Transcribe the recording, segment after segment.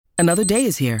Another day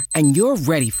is here, and you're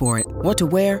ready for it. What to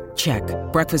wear? Check.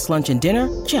 Breakfast, lunch, and dinner?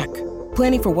 Check.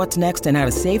 Planning for what's next and how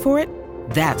to save for it?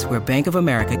 That's where Bank of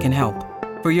America can help.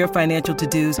 For your financial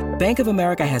to-dos, Bank of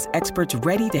America has experts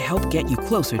ready to help get you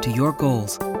closer to your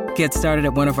goals. Get started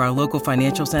at one of our local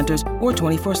financial centers or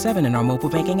 24/7 in our mobile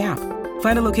banking app.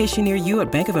 Find a location near you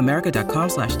at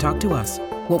bankofamerica.com/talktous.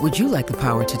 What would you like the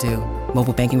power to do?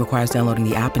 Mobile banking requires downloading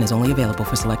the app and is only available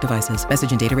for select devices.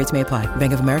 Message and data rates may apply.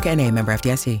 Bank of America N.A., member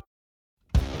FDIC.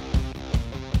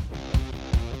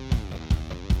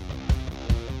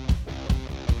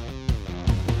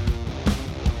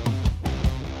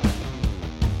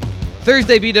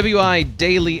 Thursday BWI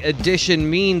Daily Edition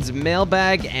means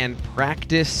mailbag and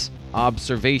practice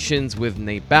observations with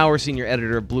Nate Bauer, senior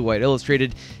editor of Blue White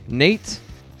Illustrated. Nate,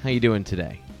 how you doing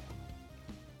today?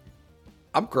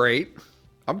 I'm great.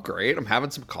 I'm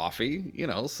having some coffee,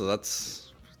 so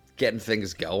that's getting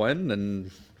things going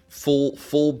and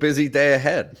full busy day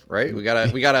ahead, right? We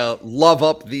gotta love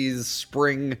up these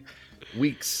spring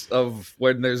weeks of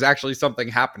when there's actually something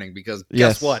happening because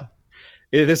guess what?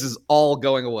 This is all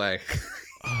going away.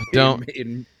 Oh,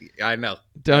 I know.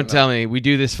 Don't tell me. We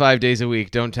do this 5 days a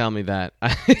week. Don't tell me that.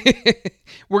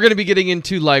 We're going to be getting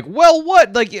into one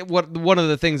of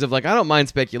the things of I don't mind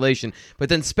speculation, but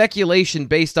then speculation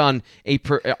based on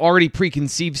already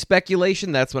preconceived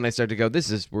speculation. That's when I start to go,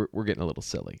 we're getting a little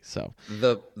silly. So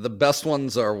the best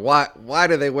ones are why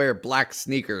do they wear black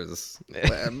sneakers?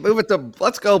 Move it to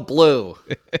let's go blue.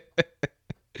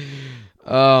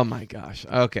 Oh my gosh.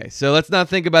 Okay, so let's not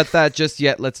think about that just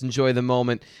yet. Let's enjoy the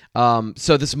moment.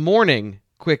 So this morning,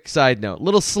 quick side note, a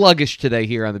little sluggish today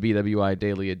here on the BWI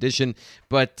Daily Edition,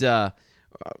 but I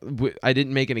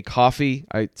didn't make any coffee.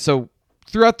 So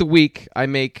throughout the week, I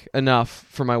make enough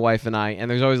for my wife and I, and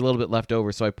there's always a little bit left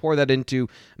over. So I pour that into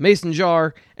a mason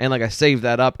jar, and I save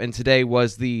that up, and today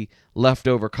was the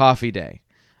leftover coffee day.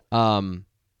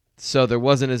 So there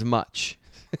wasn't as much.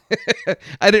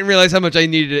 I didn't realize how much I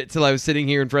needed it till I was sitting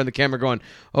here in front of the camera going,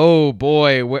 oh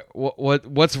boy,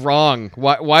 what's wrong?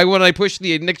 Why when I push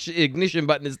the ignition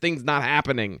button is things not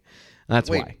happening? That's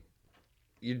why.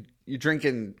 You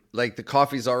drinking the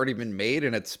coffee's already been made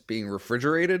and it's being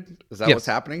refrigerated? Is that what's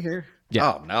happening here?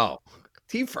 Yeah. Oh no.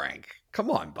 T. Frank, come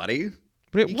on, buddy.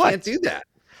 You can't do that.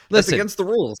 That's against the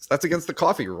rules. That's against the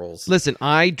coffee rules. Listen,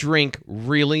 I drink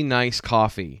really nice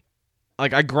coffee.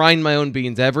 I grind my own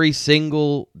beans every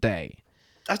single day.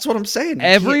 That's what I'm saying.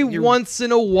 Once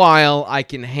in a while, I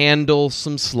can handle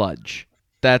some sludge.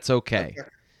 That's okay.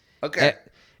 Okay.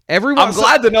 I'm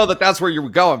glad to know that that's where you were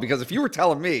going, because if you were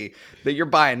telling me that you're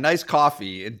buying nice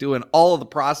coffee and doing all of the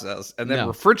process and then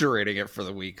refrigerating it for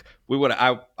the week,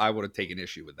 I would have taken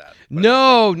issue with that.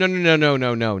 No.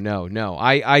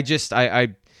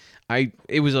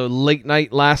 It was a late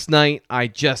night last night. I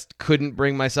just couldn't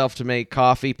bring myself to make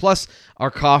coffee. Plus, our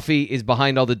coffee is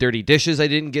behind all the dirty dishes I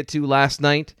didn't get to last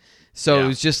night. So It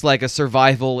was just a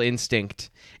survival instinct.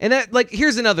 And that,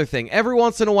 here's another thing. Every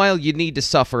once in a while, you need to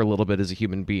suffer a little bit as a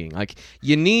human being.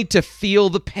 You need to feel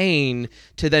the pain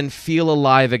to then feel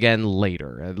alive again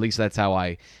later. At least that's how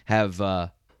I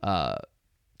have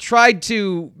tried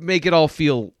to make it all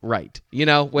feel right.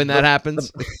 When that happens.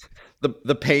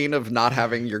 The pain of not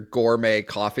having your gourmet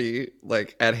coffee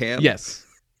at hand. Yes.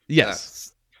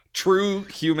 That's true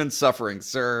human suffering,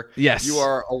 sir. Yes. You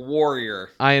are a warrior.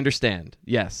 I understand.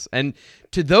 Yes. And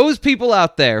to those people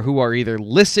out there who are either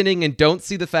listening and don't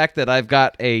see the fact that I've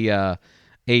got a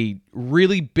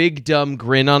really big dumb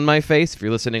grin on my face, if you're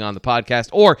listening on the podcast,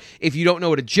 or if you don't know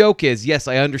what a joke is, yes,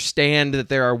 I understand that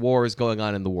there are wars going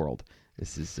on in the world.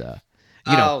 This is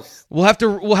we'll have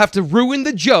to ruin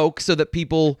the joke so that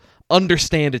people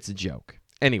understand it's a joke.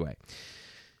 Anyway,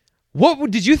 what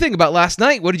did you think about last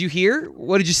night? What did you hear?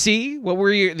 What did you see? What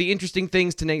were the interesting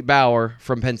things to Nate Bauer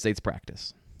from Penn State's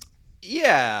practice?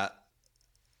 Yeah.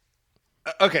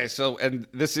 Okay, so, and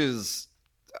this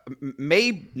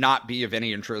may not be of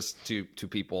any interest to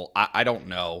people. I don't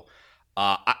know.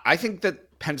 I think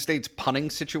that Penn State's punting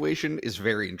situation is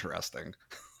very interesting.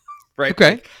 Right?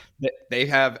 Okay. They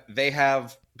have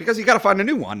because you got to find a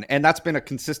new one, and that's been a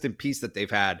consistent piece that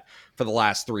they've had for the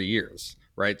last 3 years,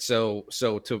 right? So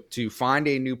to find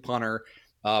a new punter,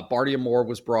 Bardia Moore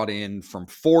was brought in from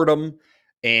Fordham,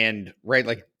 and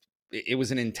it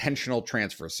was an intentional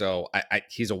transfer. So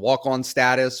he's a walk-on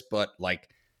status, but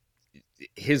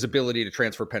his ability to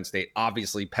transfer Penn State,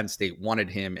 obviously Penn State wanted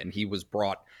him, and he was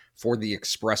brought for the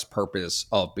express purpose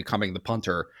of becoming the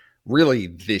punter really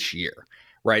this year.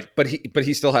 Right. But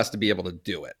he still has to be able to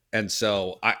do it. And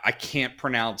so I can't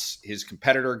pronounce his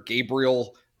competitor,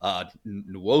 Gabriel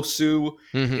Nwosu,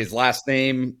 his last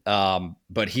name.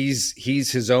 But he's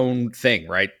his own thing,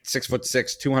 right?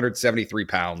 6'6", 273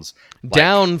 pounds.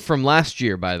 Down from last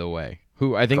year, by the way,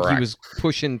 who I think Correct. he was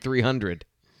pushing 300.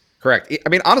 Correct. I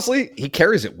mean, honestly, he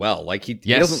carries it well. Like he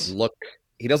doesn't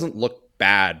look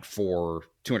bad for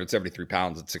 273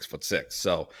 pounds at 6'6".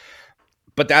 So,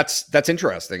 but that's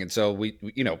interesting. And so we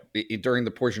during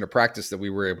the portion of practice that we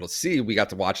were able to see, we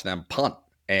got to watch them punt.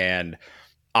 And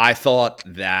I thought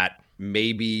that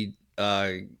maybe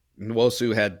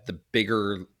Nwosu had the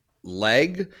bigger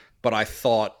leg, but I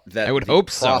thought that I would hope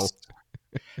so.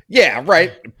 Yeah,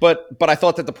 right. But I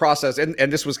thought that the process, and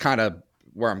this was kind of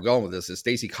where I'm going with this, is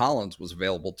Stacey Collins was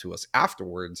available to us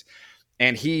afterwards,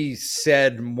 and he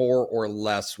said more or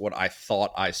less what I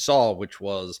thought I saw, which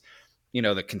was,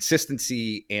 the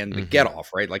consistency and the get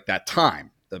off, right? Like that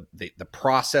time, the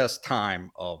process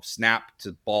time of snap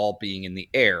to ball being in the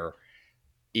air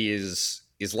is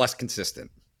less consistent,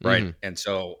 right? And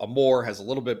so Amore has a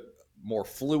little bit more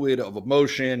fluid of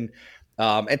emotion.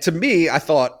 And to me, I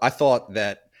thought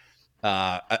that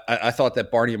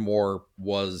Barney Amore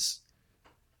was,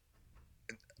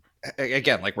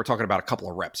 again, like we're talking about a couple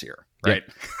of reps here, right?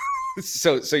 Yep.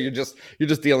 so you're just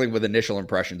dealing with initial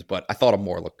impressions, but I thought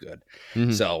Amore looked good.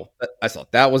 So I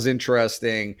thought that was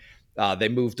interesting. They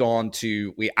moved on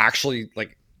to, we actually,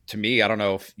 like, to me, I don't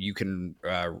know if you can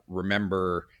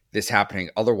remember this happening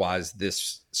otherwise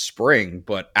this spring,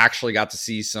 but actually got to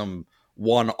see some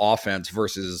one offense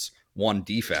versus one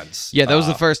defense. Yeah, that was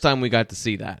the first time we got to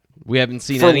see that. We haven't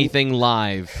seen anything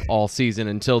live all season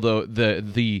until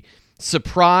the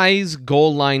surprise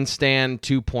goal line stand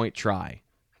 2-point try.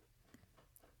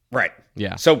 Right.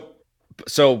 Yeah. So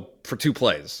for 2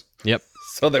 plays. Yep.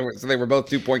 So they were both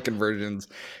 2-point conversions.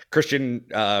 Christian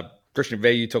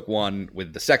Veilleux took one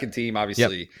with the second team,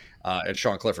 obviously, and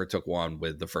Sean Clifford took one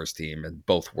with the first team, and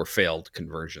both were failed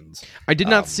conversions. I did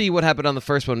not see what happened on the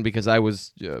first one because I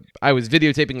was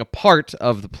videotaping a part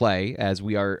of the play, as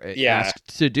we are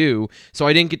asked to do, so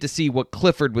I didn't get to see what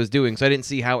Clifford was doing, so I didn't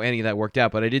see how any of that worked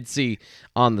out, but I did see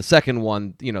on the second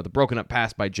one, the broken up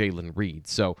pass by Jalen Reed,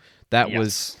 so that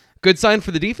was good sign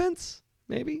for the defense,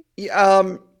 maybe?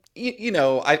 I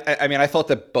mean, I thought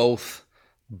that both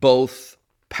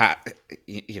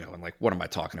and like, what am I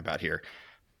talking about here?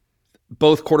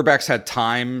 Both quarterbacks had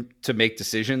time to make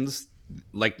decisions.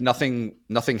 Like nothing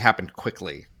happened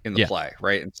quickly in the play,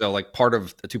 right? And so, like, part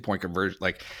of the 2-point conversion,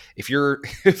 like if your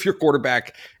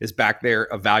quarterback is back there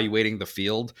evaluating the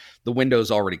field, the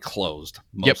window's already closed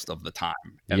most of the time,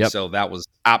 and so that was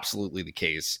absolutely the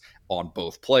case on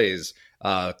both plays.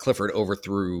 Clifford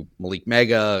overthrew Malik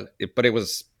Mega, but there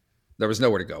was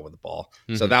nowhere to go with the ball.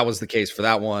 So that was the case for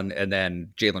that one. And then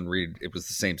Jalen Reed, it was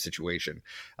the same situation.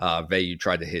 Veilleux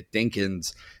tried to hit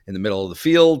Dinkins in the middle of the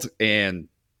field, and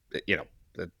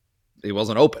it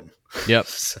wasn't open. Yep.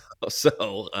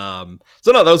 So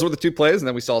no, those were the 2 plays, and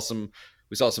then we saw some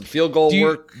field goal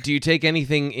work. Do you take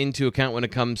anything into account when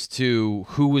it comes to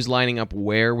who was lining up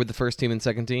where with the first team and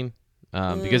second team?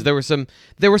 Because there were some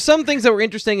things that were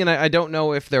interesting, and I don't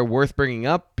know if they're worth bringing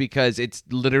up because it's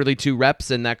literally 2 reps,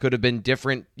 and that could have been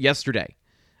different yesterday.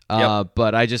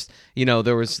 But I just,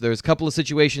 there was a couple of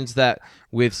situations that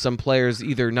with some players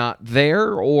either not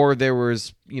there or there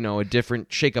was, a different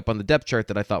shakeup on the depth chart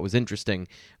that I thought was interesting.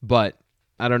 But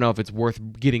I don't know if it's worth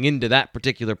getting into that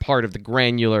particular part of the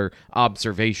granular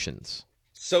observations.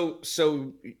 So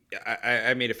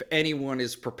I mean, if anyone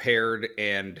is prepared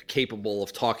and capable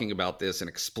of talking about this and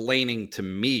explaining to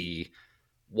me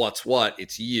what's what,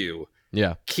 it's you.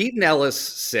 Yeah. Keaton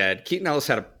Ellis had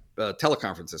a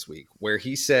teleconference this week where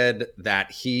he said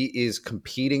that he is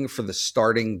competing for the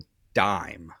starting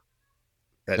dime.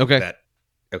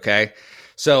 Okay.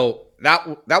 So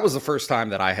that was the first time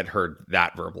that I had heard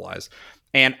that verbalized.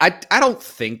 And I don't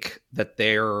think that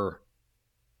they're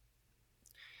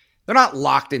not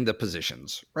locked into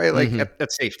positions, right? Like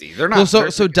at safety, they're not. Well,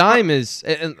 so dime is,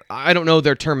 and I don't know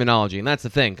their terminology, and that's the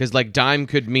thing, because like dime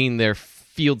could mean their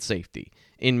field safety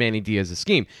in Manny Diaz's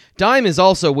scheme. Dime is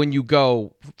also when you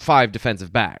go 5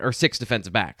 defensive back or 6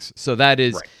 defensive backs. So that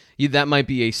is that might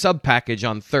be a sub package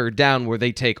on third down where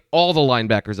they take all the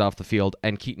linebackers off the field,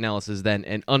 and Keaton Ellis is then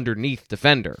an underneath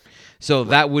defender. So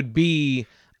that would be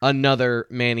another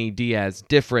Manny Diaz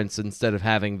difference instead of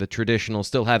having the traditional,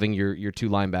 still having your 2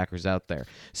 linebackers out there.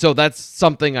 So that's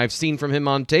something I've seen from him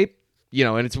on tape,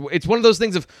 and it's one of those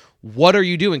things of what are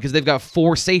you doing? Because they've got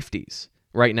 4 safeties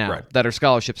right now that are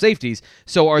scholarship safeties.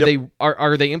 So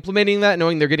are they implementing that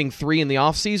knowing they're getting 3 in the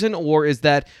offseason, or is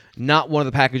that not one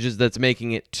of the packages that's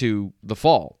making it to the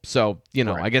fall? So,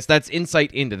 I guess that's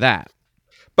insight into that.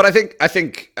 But I think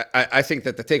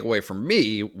that the takeaway for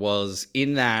me was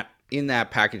in that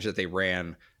package that they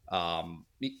ran,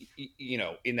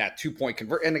 in that 2-point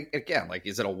convert. And again, like,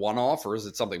 is it a one-off or is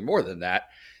it something more than that?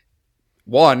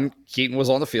 One, Keaton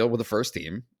was on the field with the first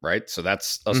team, right? So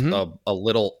that's a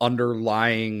little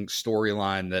underlying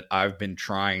storyline that I've been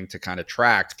trying to kind of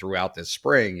track throughout this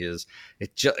spring. Is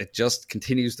it just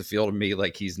continues to feel to me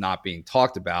like he's not being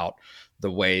talked about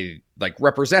the way, like,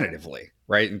 representatively,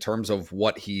 right? In terms of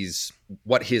what his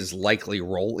likely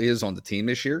role is on the team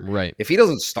this year. Right. If he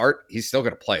doesn't start, he's still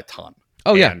going to play a ton.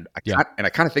 Oh, and I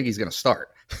kind of think he's going to start.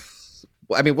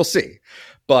 I mean, we'll see.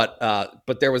 But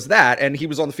there was that, and he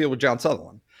was on the field with John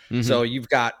Sutherland. Mm-hmm. So you've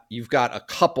got a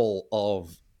couple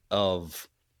of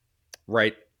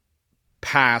right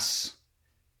pass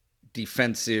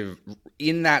defensive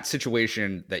in that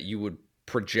situation that you would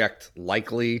project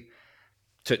likely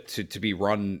to be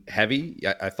run heavy.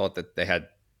 I thought that they had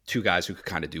two guys who could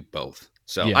kind of do both.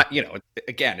 So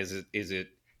again, is it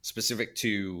specific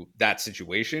to that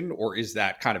situation, or is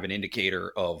that kind of an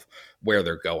indicator of where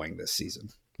they're going this season?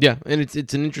 Yeah, and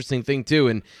it's an interesting thing too,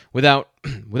 and without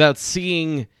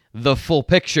seeing the full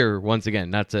picture, once again,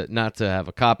 not to have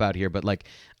a cop out here, but like,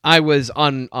 I was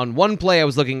on one play I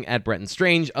was looking at Brenton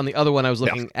Strange, on the other one I was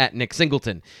looking at Nick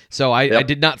Singleton. So I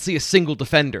did not see a single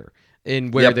defender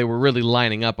in where they were really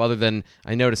lining up, other than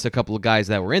I noticed a couple of guys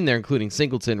that were in there, including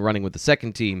Singleton running with the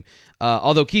second team.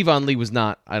 Although Kevon Lee was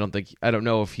not, I don't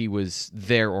know if he was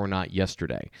there or not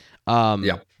yesterday.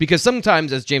 Because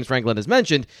sometimes, as James Franklin has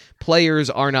mentioned,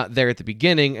 players are not there at the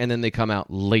beginning and then they come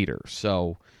out later.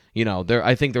 So,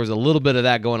 I think there was a little bit of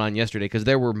that going on yesterday, because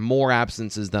there were more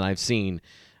absences than I've seen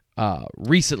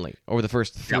recently over the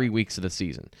first 3 weeks of the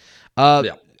season.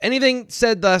 Anything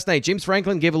said last night? James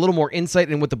Franklin gave a little more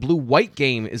insight in what the blue-white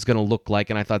game is going to look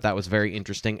like, and I thought that was very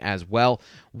interesting as well.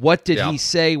 What did he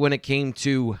say when it came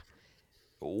to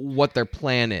what their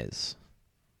plan is?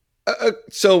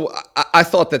 So I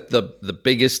thought that the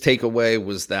biggest takeaway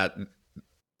was that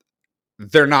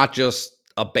they're not just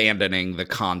abandoning the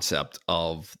concept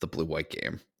of the blue-white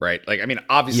game, right? Like, I mean,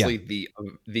 obviously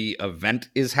the event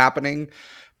is happening,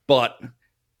 but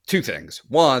two things.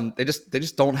 One, they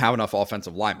just don't have enough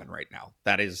offensive linemen right now.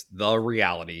 That is the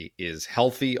reality. Is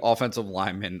healthy offensive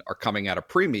linemen are coming at a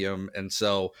premium, and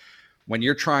so when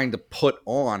you're trying to put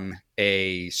on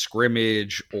a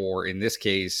scrimmage, or in this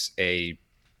case a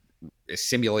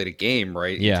simulated game,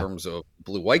 right? In terms of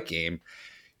blue-white game,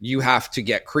 you have to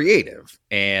get creative.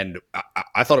 And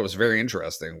I thought it was very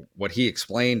interesting what he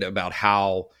explained about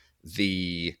how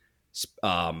the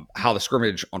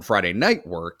scrimmage on Friday night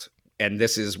worked. And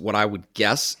this is what I would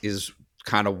guess is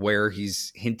kind of where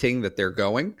he's hinting that they're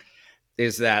going,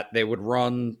 is that they would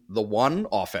run the one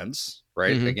offense,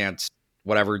 right, against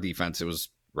whatever defense it was,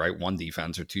 right, one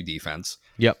defense or two defense.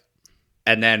 Yep.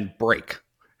 And then break,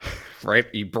 right?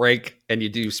 You break and you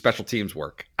do special teams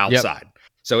work outside. Yep.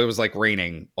 So it was like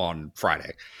raining on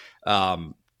Friday.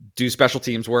 Do special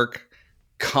teams work,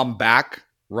 come back,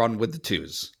 run with the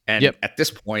twos. And at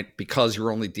this point, because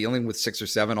you're only dealing with 6 or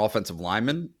 7 offensive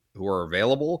linemen who are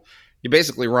available, you're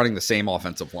basically running the same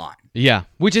offensive line. Yeah,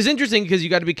 which is interesting because you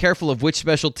got to be careful of which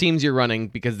special teams you're running,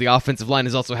 because the offensive line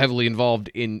is also heavily involved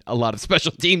in a lot of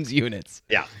special teams units.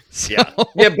 Yeah,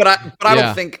 but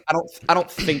I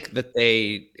don't think that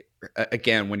they,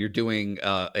 again, when you're doing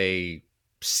a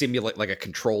simulate like a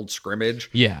controlled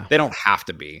scrimmage, they don't have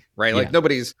to be, right? Like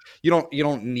you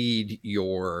don't need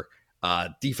your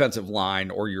defensive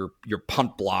line or your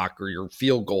punt block or your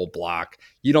field goal block.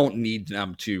 You don't need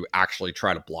them to actually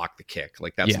try to block the kick.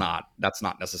 Like that's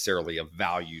not necessarily a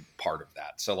valued part of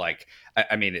that. So like,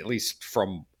 I mean, at least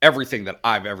from everything that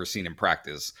I've ever seen in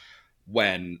practice,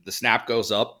 when the snap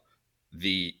goes up,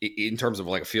 in terms of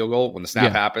like a field goal, when the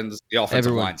snap happens, the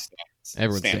offensive line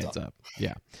stands up.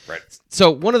 Yeah. Right. So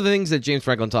one of the things that James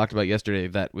Franklin talked about yesterday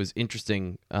that was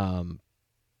interesting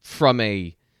from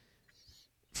a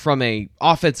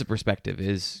offensive perspective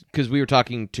is, because we were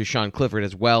talking to Sean Clifford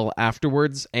as well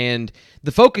afterwards, and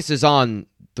the focus is on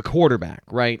the quarterback,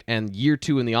 right? And year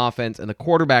 2 in the offense and the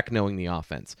quarterback knowing the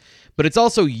offense. But it's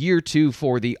also year 2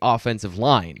 for the offensive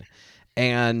line.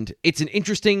 And it's an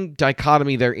interesting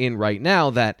dichotomy they're in right now,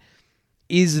 that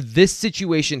is this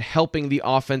situation helping the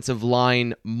offensive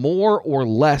line more or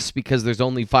less because there's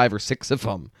only 5 or 6 of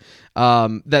them?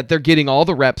 That they're getting all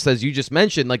the reps, as you just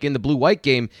mentioned, like in the blue-white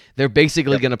game, they're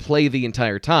basically going to play the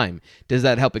entire time. Does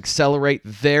that help accelerate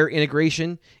their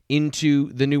integration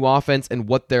into the new offense and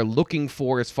what they're looking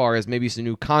for as far as maybe some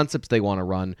new concepts they want to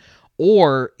run?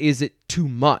 Or is it too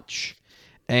much?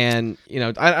 And,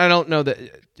 I don't know that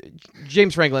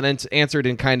James Franklin answered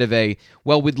in kind of a,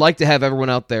 well, we'd like to have everyone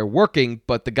out there working,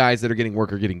 but the guys that are getting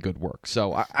work are getting good work.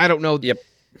 So I don't know. Yep.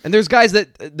 And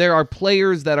there are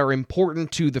players that are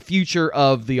important to the future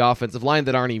of the offensive line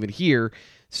that aren't even here.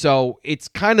 So it's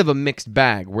kind of a mixed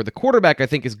bag where the quarterback, I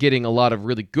think, is getting a lot of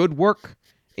really good work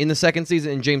in the second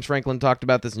season. And James Franklin talked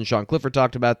about this, and Sean Clifford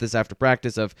talked about this after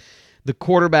practice, of the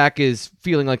quarterback is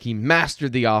feeling like he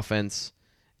mastered the offense.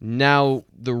 Now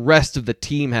the rest of the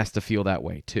team has to feel that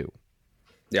way too.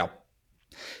 Yeah.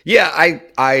 Yeah.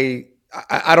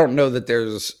 I don't know that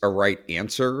there's a right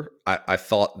answer. I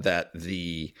thought that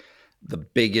the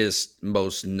biggest,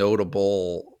 most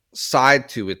notable side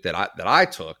to it that I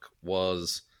took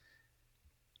was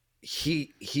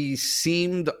he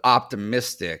seemed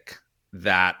optimistic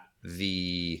that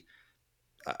the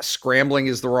scrambling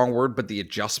is the wrong word, but the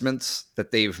adjustments that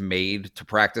they've made to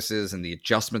practices and the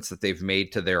adjustments that they've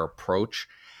made to their approach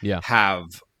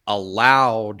have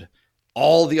allowed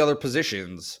all the other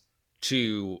positions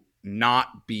to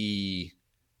not be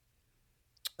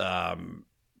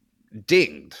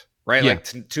dinged, right? Yeah.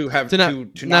 Like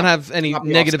to not have any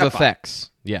negative effects.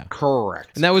 Yeah. Correct.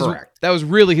 And that was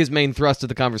really his main thrust of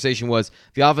the conversation was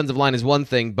the offensive line is one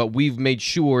thing, but we've made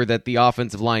sure that the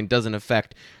offensive line doesn't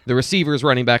affect the receivers,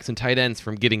 running backs, and tight ends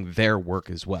from getting their work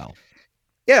as well.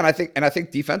 Yeah, and I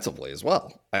think defensively as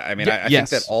well. I think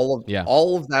that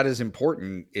all of that is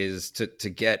important, is to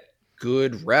get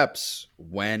good reps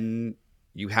when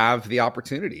you have the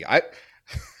opportunity.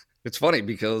 It's funny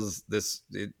because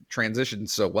it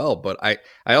transitions so well, but I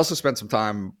also spent some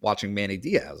time watching Manny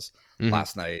Diaz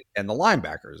last night and the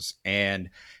linebackers, and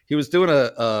he was doing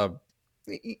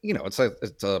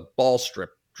it's a ball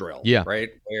strip drill, right?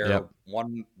 Where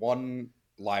one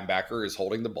linebacker is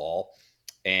holding the ball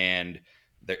and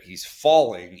he's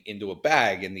falling into a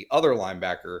bag, and the other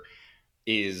linebacker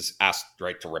is asked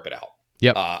to rip it out.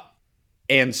 Yep.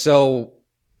 And so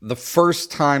the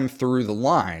first time through the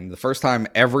line, the first time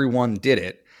everyone did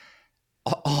it,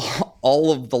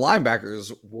 all of the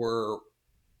linebackers were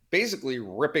basically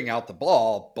ripping out the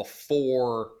ball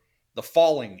before the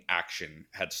falling action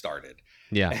had started.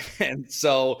 Yeah. And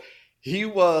so he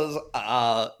was,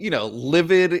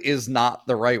 livid is not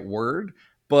the right word,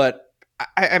 but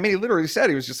I mean, he literally said,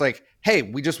 he was just like, hey,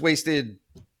 we just wasted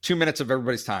 2 minutes of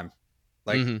everybody's time.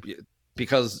 Like,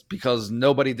 because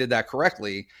nobody did that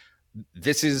correctly.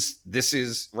 This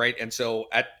is right. And so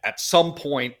at some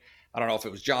point, I don't know if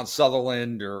it was John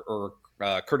Sutherland or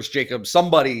Curtis Jacobs,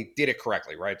 somebody did it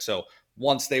correctly, right? So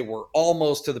once they were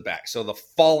almost to the back, so the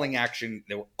falling action,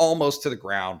 they were almost to the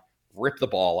ground, rip the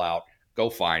ball out, go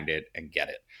find it and get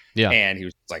it. Yeah. And he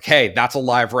was like, hey, that's a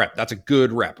live rep. That's a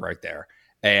good rep right there.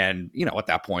 And, at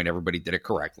that point, everybody did it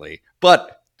correctly.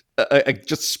 But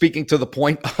just speaking to the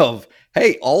point of,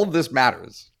 hey, all of this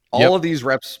matters. All of these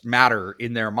reps matter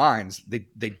in their minds.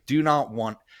 They do not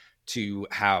want to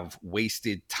have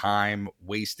wasted time,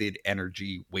 wasted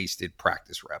energy, wasted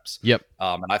practice reps. Yep.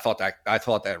 And I thought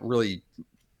that really,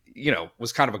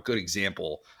 was kind of a good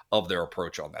example of their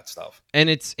approach on that stuff. And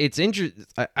it's interesting.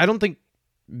 I don't think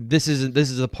this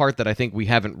is a part that I think we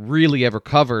haven't really ever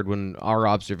covered when our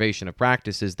observation of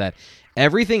practice is that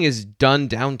everything is done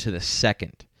down to the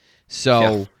second.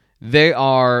 So they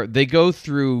go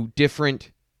through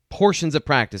different portions of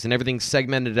practice and everything's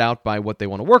segmented out by what they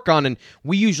want to work on, and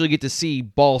we usually get to see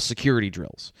ball security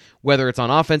drills, whether it's on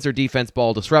offense or defense,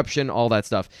 ball disruption, all that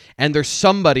stuff, and there's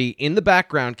somebody in the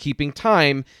background keeping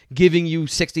time, giving you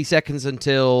 60 seconds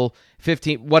until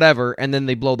 15 whatever, and then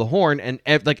they blow the horn and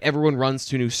everyone runs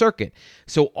to a new circuit.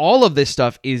 So all of this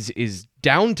stuff is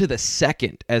down to the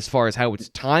second as far as how it's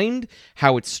timed,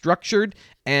 how it's structured,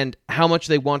 and how much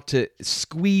they want to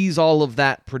squeeze all of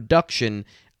that production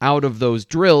out of those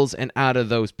drills and out of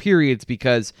those periods,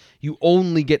 because you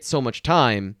only get so much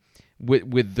time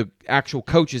with the actual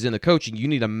coaches in the coaching. You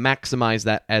need to maximize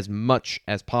that as much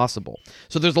as possible.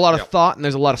 So there's a lot of thought and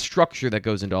there's a lot of structure that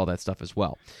goes into all that stuff as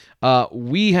well.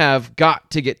 We have got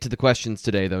to get to the questions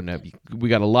today, though, Neb. We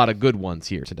got a lot of good ones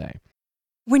here today.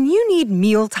 When you need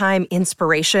mealtime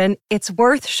inspiration, it's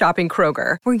worth shopping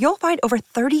Kroger, where you'll find over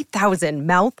 30,000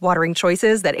 mouth-watering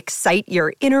choices that excite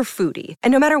your inner foodie.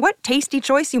 And no matter what tasty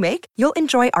choice you make, you'll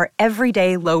enjoy our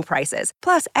everyday low prices,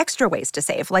 plus extra ways to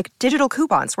save, like digital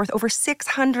coupons worth over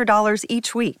 $600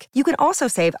 each week. You can also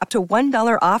save up to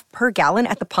 $1 off per gallon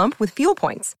at the pump with fuel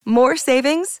points. More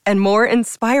savings and more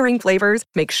inspiring flavors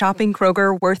make shopping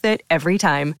Kroger worth it every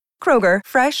time. Kroger,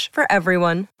 fresh for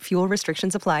everyone. Fuel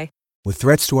restrictions apply. With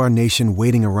threats to our nation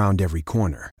waiting around every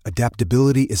corner,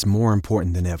 adaptability is more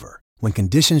important than ever. When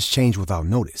conditions change without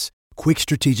notice, quick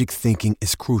strategic thinking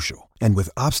is crucial. And with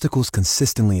obstacles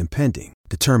consistently impending,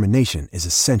 determination is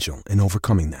essential in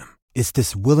overcoming them. It's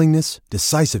this willingness,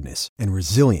 decisiveness, and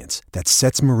resilience that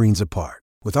sets Marines apart.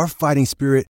 With our fighting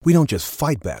spirit, we don't just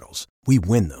fight battles, we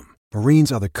win them.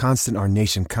 Marines are the constant our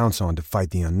nation counts on to fight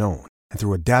the unknown. And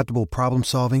through adaptable problem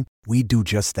solving, we do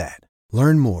just that.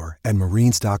 Learn more at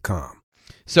marines.com.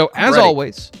 So, as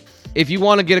always, if you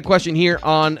want to get a question here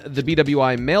on the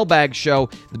BWI Mailbag Show,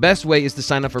 the best way is to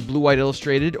sign up for Blue White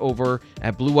Illustrated over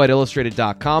at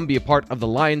bluewhiteillustrated.com. Be a part of the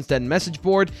Lions Den message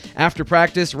board. After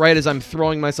practice, right as I'm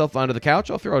throwing myself onto the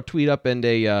couch, I'll throw a tweet up and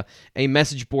a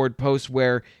message board post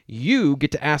where you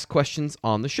get to ask questions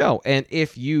on the show. And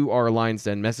if you are a Lions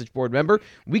Den message board member,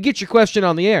 we get your question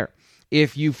on the air.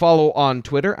 If you follow on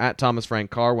Twitter at Thomas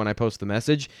Frank Carr when I post the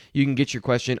message, you can get your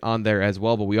question on there as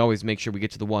well, but we always make sure we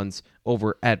get to the ones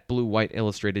over at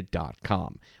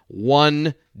bluewhiteillustrated.com.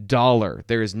 $1.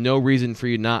 There is no reason for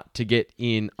you not to get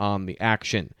in on the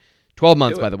action. 12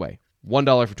 months, by the way.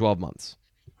 $1 for 12 months.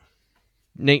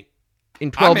 Nate,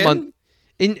 in 12 months,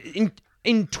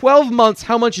 in 12 months,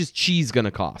 how much is cheese going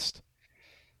to cost?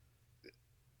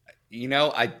 You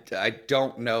know, I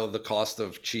don't know the cost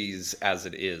of cheese as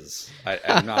it is.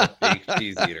 I'm not a big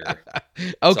cheese eater.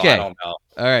 Okay. So I don't know.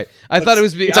 All right. I thought it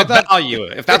was... It's a value.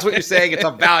 If that's what you're saying, it's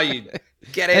a value.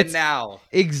 Get in now.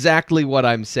 Exactly what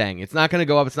I'm saying. It's not going to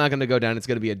go up. It's not going to go down. It's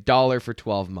going to be $1 for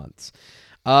 12 months.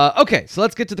 Okay, so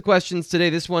let's get to the questions today.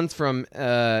 This one's from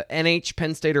NH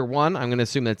Penn Stater 1. I'm going to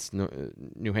assume that's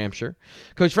New Hampshire.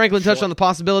 Coach Franklin touched on the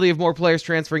possibility of more players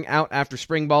transferring out after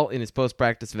spring ball in his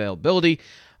post-practice availability.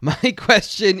 My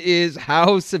question is,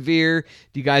 how severe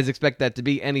do you guys expect that to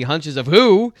be? Any hunches of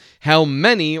who, how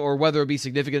many, or whether it will be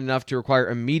significant enough to require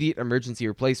immediate emergency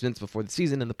replacements before the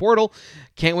season in the portal?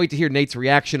 Can't wait to hear Nate's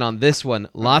reaction on this one.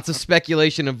 Lots of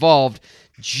speculation involved,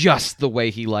 just the way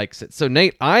he likes it. So,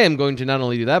 Nate, I am going to not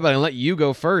only do that, but I'm going to let you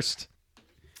go first.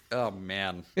 Oh,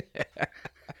 man.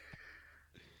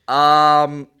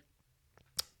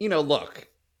 Look,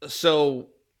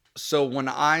 so when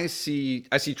I see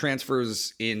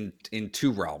transfers in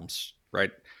two realms,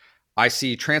 right? I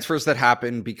see transfers that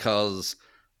happen because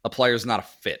a player's not a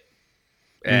fit.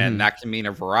 And that can mean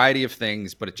a variety of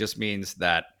things, but it just means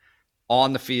that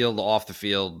on the field, off the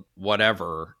field,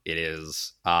 whatever it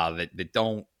is, they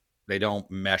don't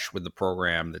mesh with the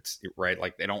program. That's right.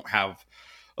 Like they don't have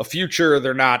a future.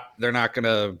 They're not going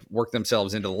to work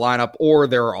themselves into the lineup, or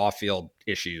there are off-field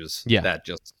issues that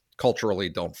just culturally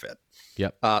don't fit.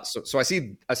 Yep. So I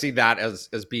see that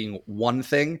as being one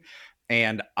thing,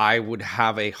 and I would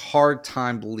have a hard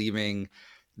time believing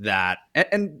that,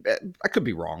 and I could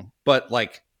be wrong, but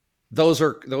like those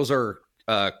are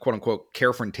quote unquote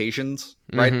confrontations,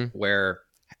 right? Where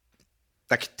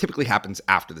that typically happens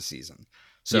after the season.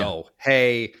 So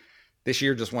hey, this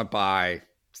year just went by,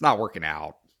 it's not working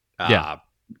out.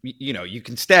 You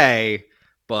can stay,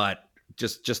 but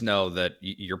just know that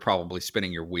you're probably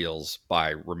spinning your wheels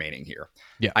by remaining here.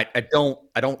 Yeah. I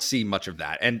don't see much of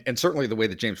that. And certainly the way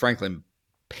that James Franklin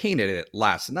painted it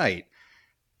last night,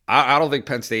 I don't think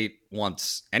Penn State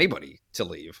wants anybody to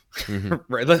leave.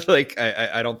 Right? Like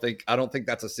I don't think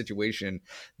that's a situation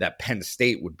that Penn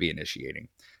State would be initiating.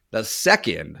 The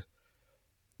second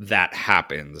that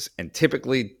happens, and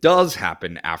typically does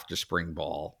happen after spring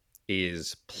ball,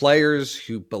 is players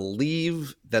who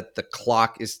believe that the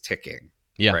clock is ticking.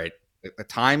 Yeah. Right. The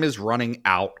time is running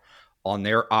out on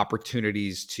their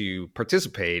opportunities to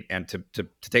participate and to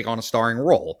take on a starring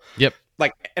role. Yep.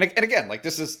 Like, and again, like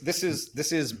this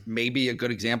is maybe a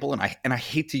good example. And I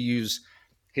hate to use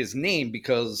his name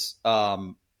because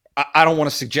I don't want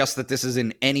to suggest that this is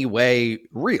in any way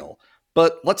real,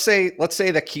 but let's say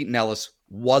that Keaton Ellis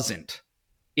wasn't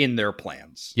in their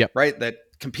plans. Yep. Right. That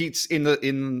competes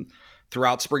in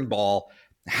throughout spring ball,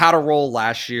 had a role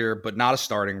last year, but not a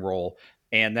starting role.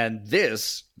 And then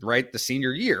this, right, the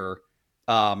senior year,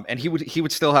 and he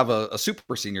would still have a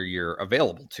super senior year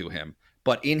available to him.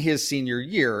 But in his senior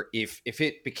year, if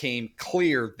it became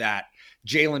clear that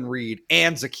Jalen Reed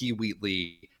and Zakee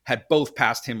Wheatley had both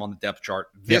passed him on the depth chart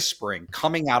this spring,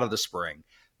 coming out of the spring,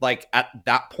 like at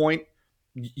that point,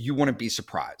 you wouldn't be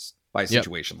surprised by a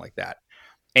situation like that.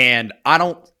 And I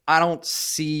don't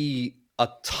see a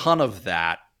ton of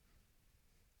that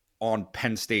on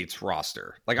Penn State's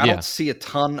roster. Like I don't see a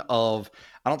ton of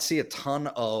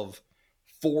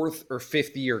fourth or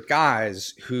fifth year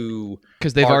guys who,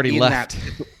 because they've already left.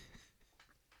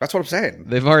 That's what I'm saying.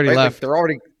 They've already left. Like they're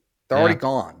already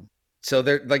gone. So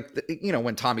they're like,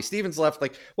 when Tommy Stevens left,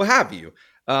 like what have you?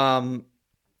 I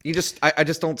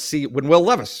just don't see when Will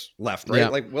Levis left, right? Yeah.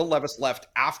 Like Will Levis left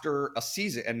after a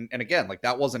season. And again, like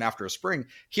that wasn't after a spring.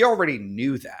 He already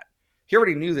knew that. He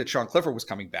already knew that Sean Clifford was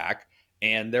coming back.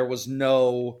 and there was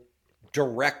no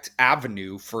direct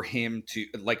avenue for him to,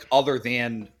 like, other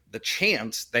than the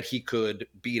chance that he could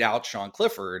beat out Sean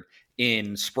Clifford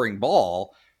in spring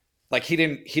ball. Like, he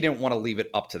didn't want to leave it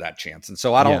up to that chance. And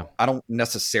so I don't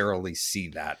necessarily see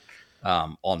that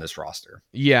on this roster.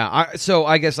 Yeah. So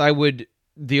I guess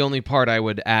the only part I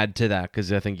would add to that,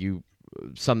 because I think you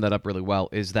summed that up really well,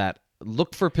 is that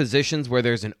look for positions where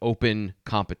there's an open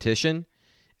competition,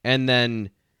 and then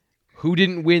who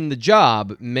didn't win the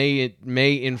job may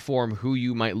inform who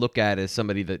you might look at as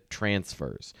somebody that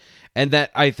transfers. And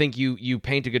that, I think you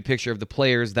paint a good picture of the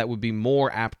players that would be more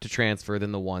apt to transfer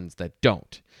than the ones that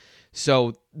don't.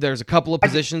 So there's a couple of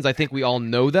positions, I think we all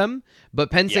know them, but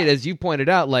Penn State, as you pointed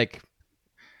out, like,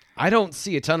 I don't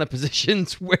see a ton of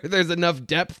positions where there's enough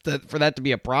depth for that to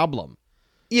be a problem.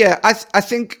 Yeah, I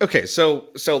think, okay, so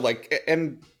like,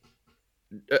 and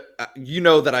you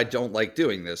know that I don't like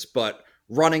doing this, but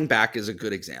running back is a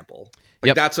good example.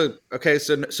 Like, that's okay.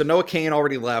 So Noah Cain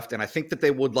already left, and I think that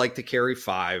they would like to carry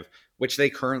 5, which they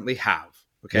currently have.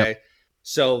 Okay. Yep.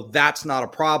 So that's not a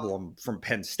problem from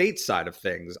Penn State's side of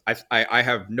things. I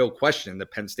have no question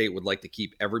that Penn State would like to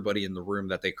keep everybody in the room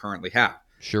that they currently have.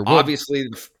 Sure would. Obviously,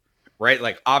 right?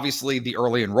 Like, obviously the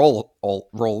early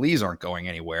enrollees aren't going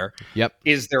anywhere. Yep.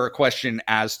 Is there a question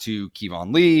as to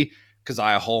Kevon Lee,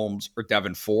 Keziah Holmes, or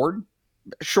Devin Ford?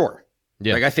 Sure.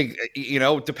 Yeah. Like, I think,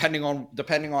 depending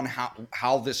on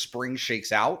how this spring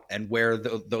shakes out and where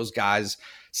those guys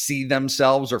see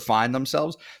themselves or find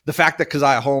themselves, the fact that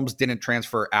Keziah Holmes didn't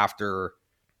transfer after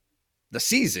the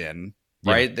season,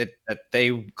 right? That they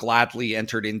gladly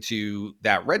entered into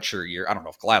that redshirt year. I don't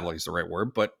know if gladly is the right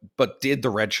word, but did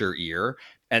the redshirt year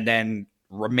and then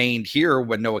remained here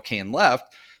when Noah Cain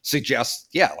left suggests,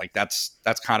 like that's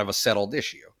kind of a settled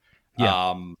issue.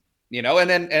 Yeah. And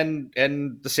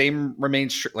the same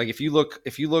remains true. Like, if you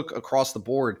look across the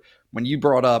board, when you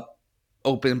brought up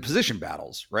open position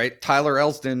battles, right? Tyler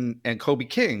Elston and Kobe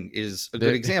King is a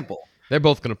good example. They're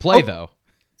both going to play though.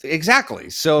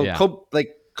 Exactly. So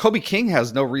Kobe King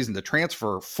has no reason to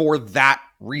transfer for that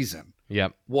reason.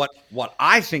 Yep. What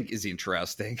I think is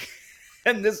interesting,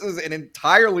 and this is an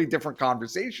entirely different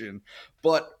conversation,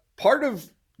 but part of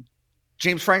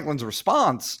James Franklin's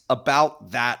response about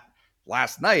that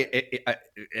last night,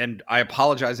 and I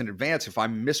apologize in advance if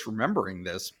I'm misremembering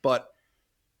this, but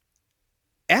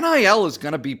NIL is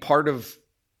going to be part of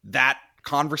that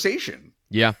conversation.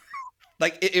 Yeah.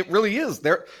 Like, it really is.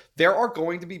 There are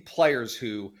going to be players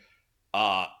who,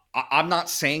 I'm not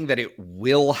saying that it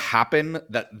will happen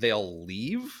that they'll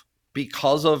leave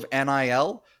because of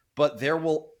NIL, but there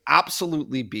will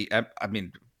absolutely be, I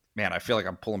mean, man, I feel like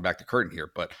I'm pulling back the curtain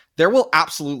here, but there will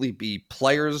absolutely be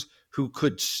players who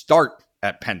could start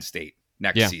at Penn State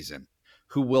next season,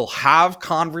 who will have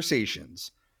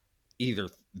conversations, either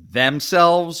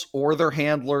themselves or their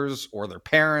handlers or their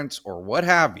parents or what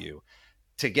have you,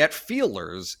 to get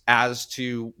feelers as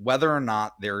to whether or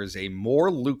not there is a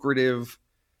more lucrative,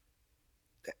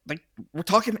 like, we're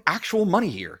talking actual money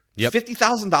here. Yep.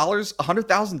 $50,000,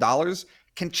 $100,000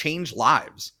 can change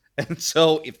lives. And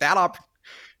so if that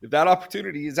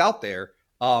opportunity is out there,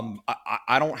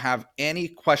 I don't have any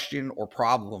question or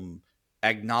problem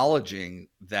acknowledging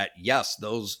that, yes,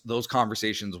 those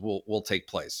conversations will take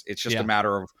place. It's just a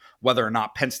matter of whether or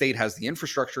not Penn State has the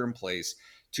infrastructure in place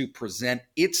to present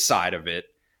its side of it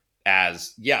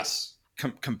as, yes,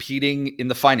 competing in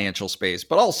the financial space,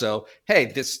 but also, hey,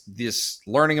 this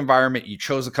learning environment, you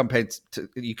chose to come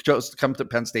to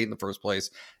Penn State in the first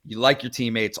place. You like your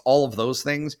teammates. All of those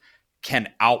things can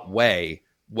outweigh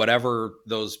whatever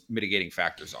those mitigating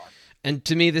factors are. And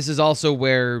to me, this is also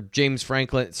where James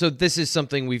Franklin, so this is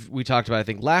something we talked about, I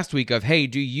think, last week of, hey,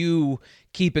 do you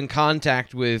keep in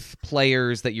contact with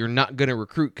players that you're not going to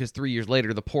recruit because 3 years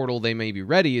later, the portal, they may be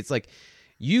ready? It's like,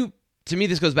 to me,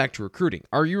 this goes back to recruiting.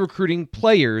 Are you recruiting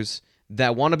players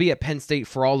that want to be at Penn State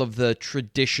for all of the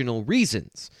traditional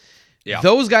reasons? Yeah.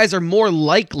 Those guys are more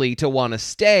likely to want to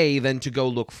stay than to go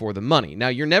look for the money. Now,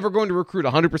 you're never going to recruit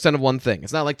 100% of one thing.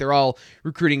 It's not like they're all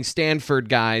recruiting Stanford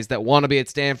guys that want to be at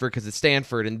Stanford because it's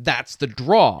Stanford and that's the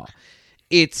draw.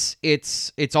 It's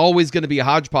always going to be a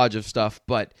hodgepodge of stuff,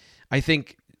 but I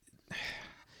think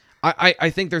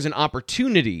there's an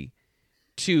opportunity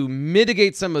to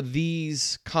mitigate some of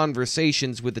these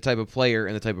conversations with the type of player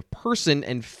and the type of person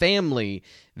and family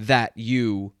that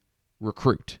you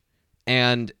recruit.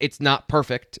 And it's not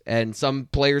perfect, and some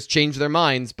players change their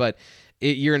minds, but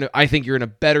I think you're in a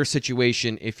better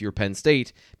situation if you're Penn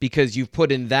State because you've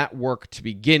put in that work to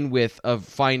begin with of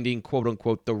finding,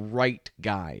 quote-unquote, the right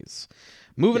guys.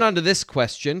 Moving on to this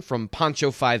question from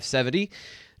Poncho570.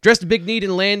 Addressed a big need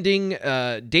in landing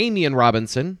Damian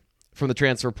Robinson. from the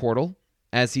transfer portal,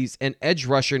 as he's an edge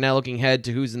rusher, now looking ahead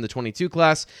to who's in the 22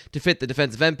 class to fit the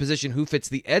defensive end position, who fits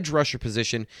the edge rusher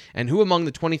position, and who among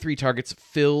the 23 targets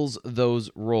fills those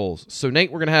roles. So,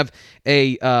 Nate, we're going to have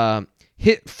a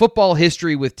football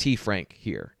history with T. Frank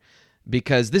here,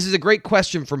 because this is a great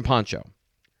question from Poncho,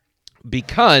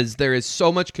 because there is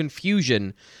so much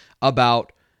confusion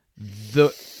about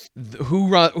who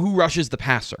rushes the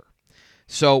passer.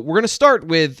 So we're going to start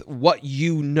with what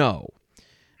you know.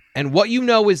 And what you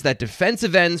know is that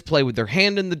defensive ends play with their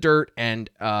hand in the dirt, and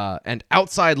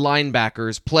outside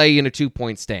linebackers play in a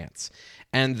 2-point stance.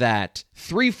 And that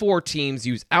 3-4 teams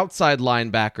use outside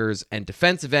linebackers, and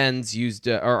defensive ends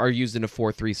are used in a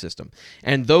 4-3 system.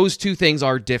 And those two things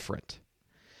are different.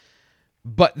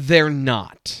 But they're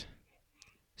not.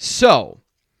 So,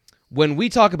 when we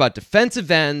talk about defensive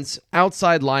ends,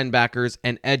 outside linebackers,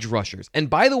 and edge rushers, and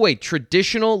by the way,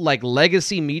 traditional, like,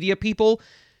 legacy media people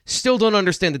still don't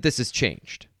understand that this has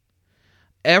changed.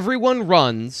 Everyone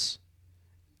runs,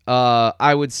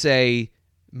 I would say,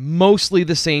 mostly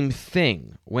the same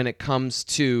thing when it comes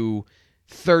to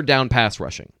third down pass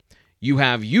rushing. You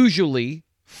have usually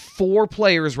 4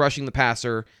 players rushing the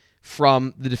passer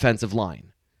from the defensive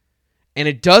line. And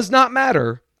it does not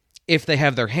matter if they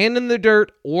have their hand in the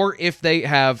dirt or if they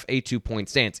have a 2-point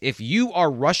stance. If you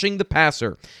are rushing the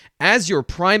passer as your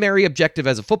primary objective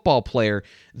as a football player,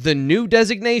 the new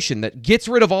designation that gets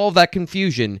rid of all of that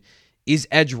confusion is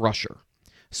edge rusher.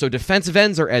 So defensive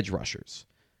ends are edge rushers.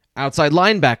 Outside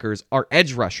linebackers are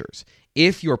edge rushers.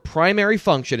 If your primary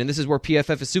function, and this is where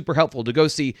PFF is super helpful to go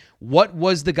see what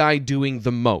was the guy doing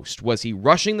the most. Was he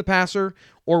rushing the passer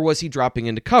or was he dropping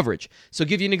into coverage? So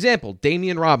give you an example.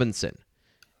 Damian Robinson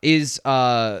is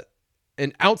an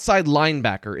outside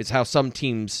linebacker, is how some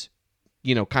teams,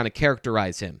 kind of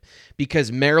characterize him,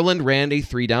 because Maryland ran a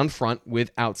 3-down front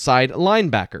with outside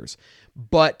linebackers.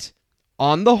 But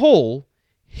on the whole,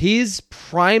 his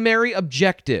primary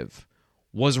objective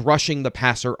was rushing the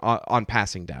passer on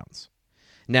passing downs.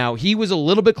 Now, he was a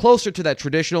little bit closer to that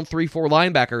traditional 3-4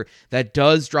 linebacker that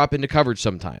does drop into coverage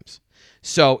sometimes.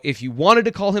 So if you wanted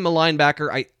to call him a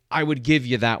linebacker, I would give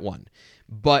you that one.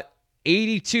 But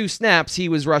 82 snaps, he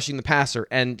was rushing the passer,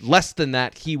 and less than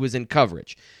that, he was in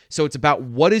coverage. So it's about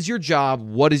what is your job,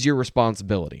 what is your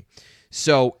responsibility.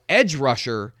 So edge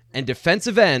rusher and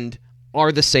defensive end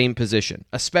are the same position,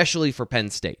 especially for Penn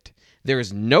State. There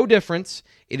is no difference.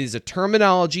 It is a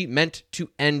terminology meant to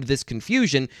end this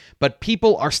confusion, but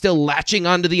people are still latching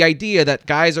onto the idea that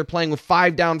guys are playing with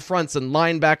 5-down fronts and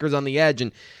linebackers on the edge.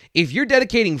 And if you're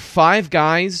dedicating 5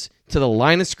 guys to the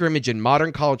line of scrimmage in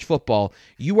modern college football,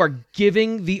 you are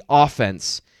giving the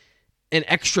offense an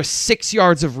extra 6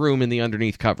 yards of room in the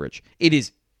underneath coverage. It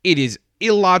is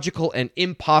illogical and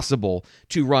impossible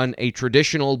to run a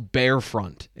traditional bear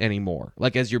front anymore,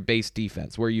 like as your base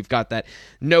defense, where you've got that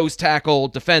nose tackle,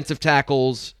 defensive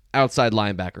tackles, outside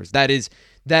linebackers.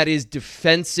 That is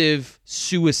defensive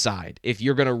suicide if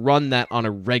you're going to run that on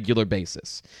a regular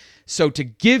basis. So to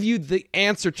give you the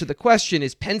answer to the question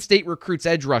is Penn State recruits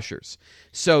edge rushers.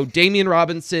 So Damian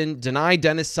Robinson,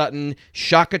 Dennis Sutton,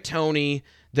 Shaka Toney,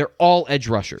 they're all edge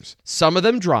rushers. Some of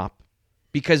them drop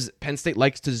because Penn State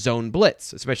likes to zone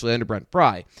blitz, especially under Brent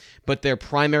Pry. But their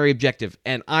primary objective,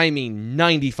 and I mean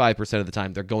 95% of the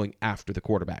time, they're going after the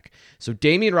quarterback. So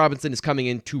Damian Robinson is coming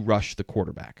in to rush the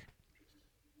quarterback.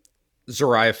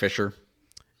 Zariah Fisher.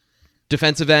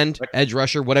 Defensive end, edge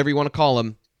rusher, whatever you want to call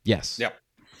him. Yes. Yep.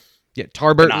 Yeah,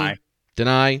 Tarburton,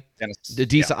 Dennis,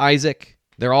 Adisa Isaac,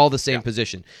 they're all the same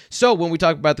position. So when we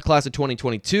talk about the class of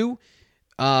 2022,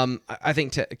 I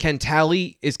think Ken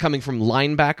Talley is coming from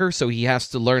linebacker, so he has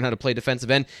to learn how to play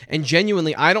defensive end. And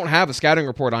genuinely, I don't have a scouting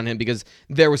report on him because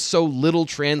there was so little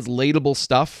translatable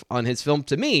stuff on his film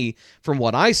to me from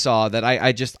what I saw that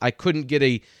I couldn't get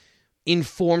a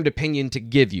informed opinion to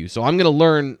give you. So I'm going to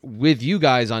learn with you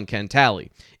guys on Ken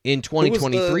Talley in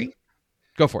 2023.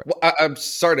 Go for it. Well, I'm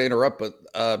sorry to interrupt, but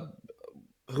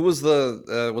who was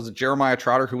was it Jeremiah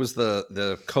Trotter? Who was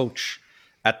the coach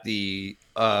at the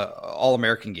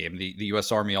All-American game, the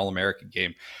U.S. Army All-American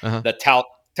game? That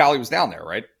Talley was down there,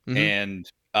 right? Mm-hmm.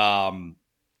 And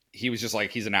he was just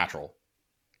like, he's a natural.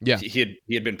 Yeah, he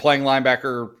had been playing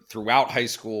linebacker throughout high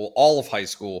school, all of high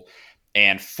school,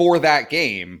 and for that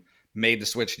game, made the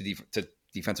switch to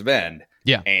defensive end.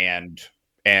 Yeah,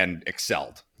 and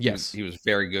excelled. Yes, he was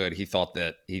very good. He thought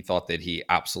that he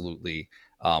absolutely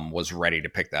was ready to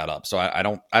pick that up. So I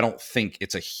don't think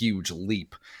it's a huge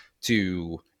leap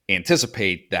to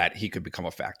anticipate that he could become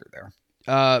a factor there.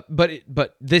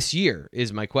 But this year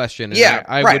is my question. And Yeah,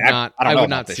 I right. would not. I don't I know would about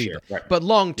not this see year. that. Right. But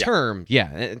long term,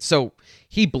 yeah. And so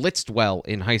he blitzed well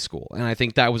in high school, and I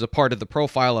think that was a part of the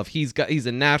profile of he's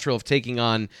a natural of taking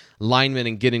on linemen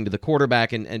and getting to the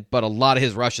quarterback. But a lot of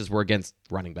his rushes were against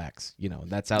running backs.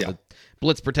 That's how the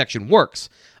blitz protection works.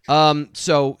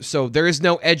 So there is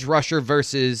no edge rusher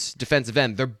versus defensive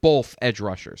end. They're both edge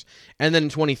rushers. And then in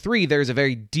 23, there's a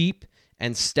very deep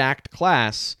and stacked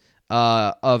class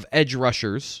of edge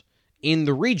rushers in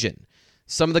the region.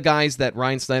 Some of the guys that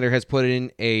Ryan Snyder has put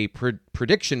in a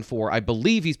prediction for, I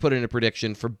believe he's put in a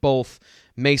prediction for both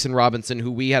Mason Robinson,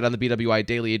 who we had on the BWI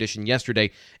Daily Edition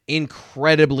yesterday,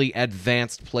 incredibly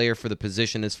advanced player for the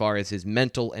position as far as his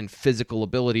mental and physical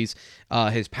abilities,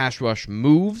 his pass rush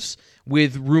moves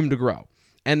with room to grow.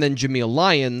 And then Jameel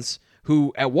Lyons,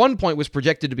 who at one point was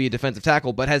projected to be a defensive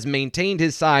tackle, but has maintained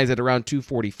his size at around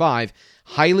 245.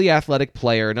 Highly athletic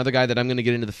player, another guy that I'm going to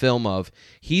get into the film of.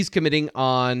 He's committing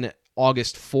on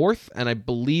August 4th, and I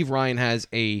believe Ryan has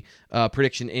a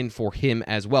prediction in for him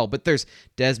as well. But there's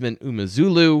Desmond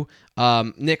Umazulu.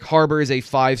 Nick Harbor is a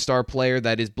 5-star player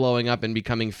that is blowing up and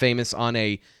becoming famous on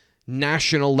a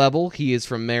national level. He is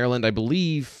from Maryland. I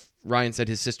believe Ryan said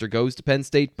his sister goes to Penn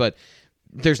State, but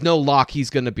there's no lock he's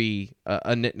going to be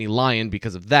a Nittany Lion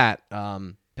because of that.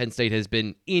 Penn State has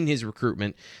been in his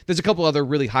recruitment. There's a couple other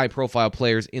really high-profile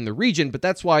players in the region, but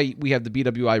that's why we have the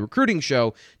BWI recruiting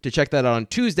show to check that out on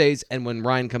Tuesdays and when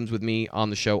Ryan comes with me on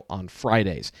the show on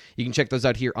Fridays. You can check those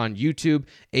out here on YouTube.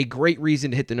 A great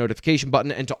reason to hit the notification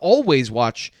button and to always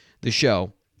watch the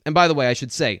show. And by the way, I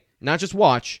should say, not just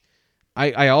watch.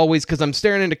 I always, because I'm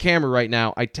staring into camera right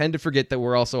now, I tend to forget that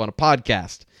we're also on a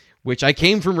podcast, which I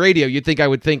came from radio. You'd think I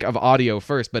would think of audio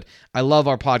first, but I love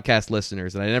our podcast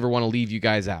listeners, and I never want to leave you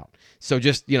guys out. So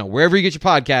just, wherever you get your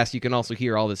podcast, you can also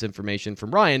hear all this information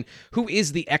from Ryan, who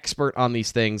is the expert on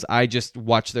these things. I just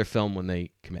watch their film when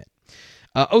they commit.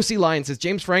 OC Lion says,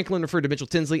 James Franklin referred to Mitchell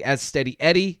Tinsley as Steady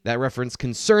Eddie. That reference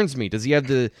concerns me. Does he have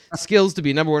the skills to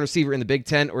be a number one receiver in the Big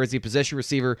Ten, or is he a possession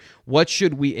receiver? What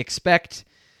should we expect?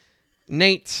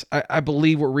 Nate, I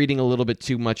believe we're reading a little bit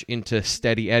too much into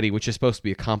Steady Eddie, which is supposed to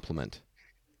be a compliment.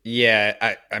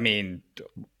 Yeah, I mean,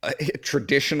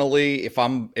 traditionally, if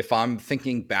I'm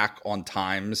thinking back on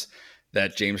times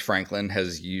that James Franklin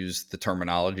has used the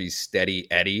terminology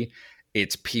Steady Eddie,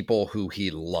 it's people who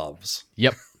he loves.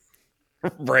 Yep.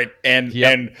 Right. And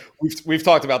we've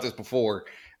talked about this before.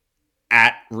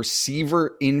 At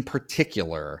receiver in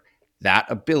particular, that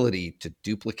ability to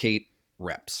duplicate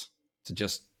reps, to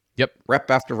just rep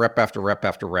after rep after rep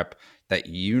after rep, that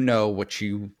what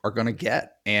you are going to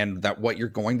get, and that what you're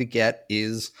going to get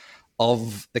is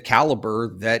of the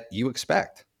caliber that you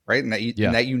expect, right? And that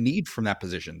you need from that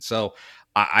position. So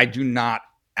I do not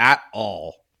at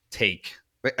all take,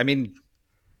 I mean,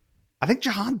 I think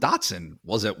Jahan Dotson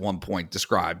was at one point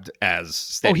described as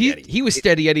Steady Eddie. He was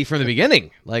Steady Eddie from the beginning.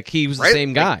 Like, he was the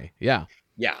same guy. Yeah.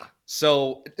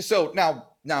 So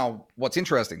now what's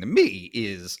interesting to me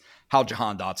is how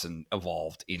Jahan Dotson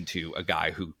evolved into a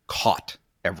guy who caught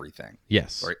everything.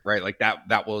 Yes. Right. Like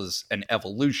that was an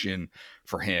evolution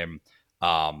for him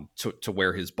to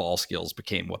where his ball skills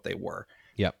became what they were.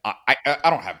 Yep. I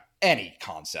don't have any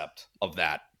concept of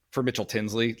that for Mitchell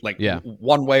Tinsley,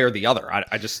 one way or the other.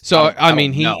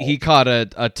 He caught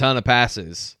a ton of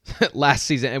passes last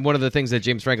season, and one of the things that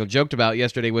James Franklin joked about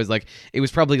yesterday was like it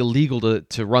was probably illegal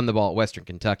to run the ball at Western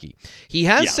Kentucky. He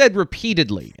has said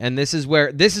repeatedly, and this is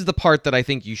the part that I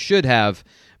think you should have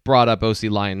brought up, OC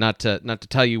Lion, not to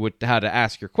tell you how to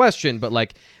ask your question, but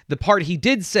like the part he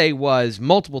did say was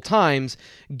multiple times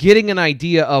getting an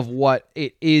idea of what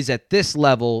it is at this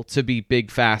level to be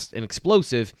big, fast, and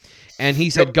explosive. And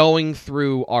he said going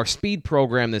through our speed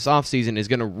program this offseason is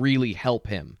going to really help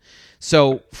him.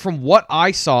 So from what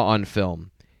I saw on film,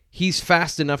 he's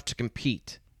fast enough to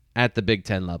compete at the Big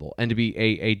Ten level and to be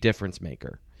a difference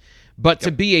maker. But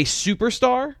to be a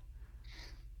superstar,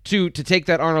 to take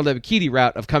that Arnold Ebiketie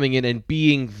route of coming in and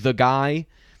being the guy,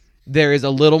 there is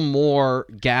a little more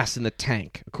gas in the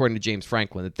tank, according to James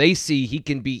Franklin, that they see he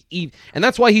can be, and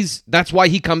that's why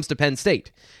he comes to Penn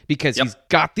State, because he's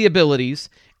got the abilities.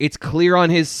 It's clear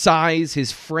on his size,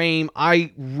 his frame.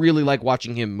 I really like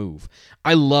watching him move.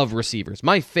 I love receivers.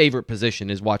 My favorite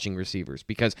position is watching receivers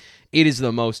because it is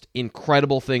the most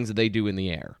incredible things that they do in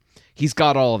the air. He's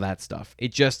got all of that stuff.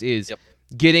 It just is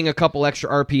getting a couple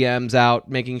extra RPMs out,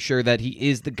 making sure that he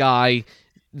is the guy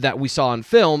that we saw on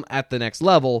film at the next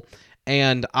level.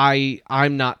 And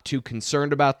I'm not too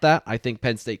concerned about that. I think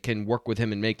Penn State can work with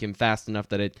him and make him fast enough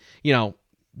that it,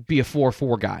 be a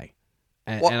 4-4 guy.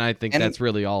 And I think that's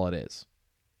really all it is.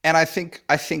 And I think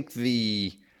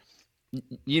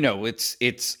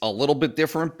It's a little bit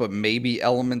different, but maybe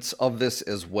elements of this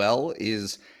as well.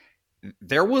 Is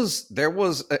there was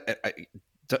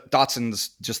Dotson's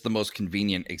just the most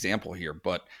convenient example here,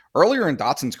 but earlier in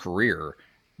Dotson's career,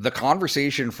 the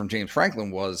conversation from James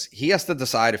Franklin was he has to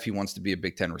decide if he wants to be a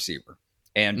Big Ten receiver,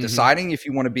 and deciding if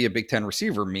you want to be a Big Ten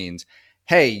receiver means,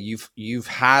 hey, you've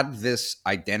had this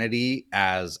identity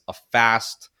as a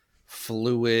fast,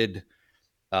 fluid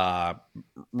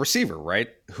receiver, right?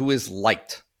 Who is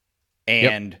liked.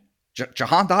 And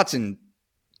Jahan Dotson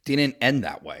didn't end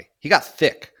that way. He got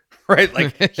thick, right?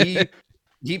 Like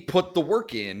he put the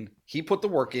work in.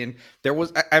 There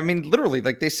was, I mean, literally,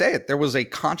 like they say it, there was a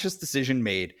conscious decision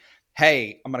made.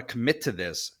 Hey, I'm going to commit to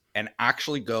this and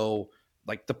actually go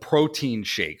like the protein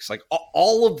shakes, like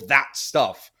all of that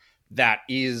stuff that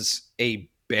is a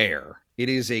bear. It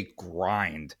is a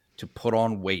grind to put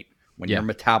on weight when your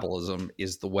metabolism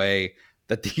is the way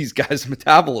that these guys'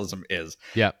 metabolism is.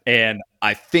 Yeah. And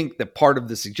I think that part of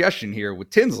the suggestion here with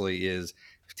Tinsley is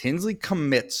if Tinsley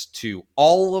commits to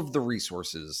all of the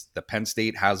resources that Penn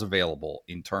State has available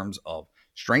in terms of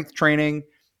strength training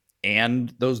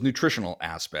and those nutritional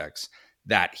aspects,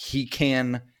 that he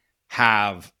can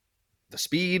have the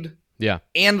speed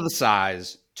and the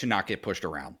size to not get pushed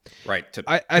around, right?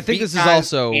 I think this is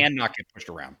also and not get pushed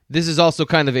around. This is also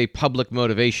kind of a public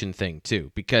motivation thing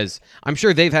too, because I'm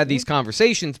sure they've had these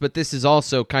conversations, but this is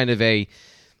also kind of a.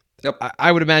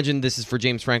 I would imagine this is for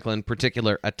James Franklin in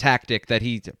particular, a tactic that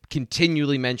he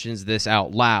continually mentions this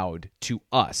out loud to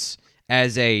us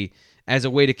as a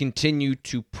way to continue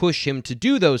to push him to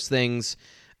do those things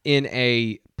in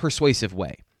a persuasive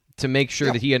way to make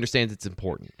sure that he understands it's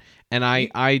important. And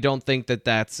I don't think that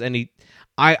that's any.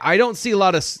 I don't see a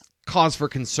lot of cause for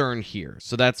concern here.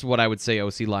 So that's what I would say,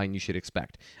 OC line, you should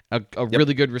expect. A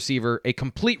really good receiver. A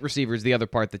complete receiver is the other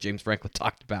part that James Franklin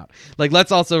talked about. Like,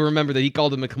 let's also remember that he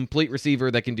called him a complete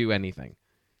receiver that can do anything.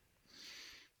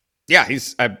 Yeah,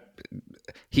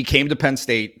 he came to Penn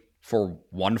State for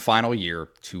one final year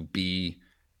to be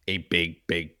a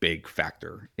big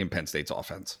factor in Penn State's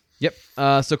offense. Yep.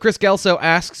 So Chris Gelso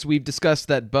asks, we've discussed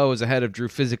that Bo is ahead of Drew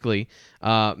physically,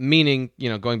 meaning,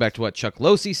 going back to what Chuck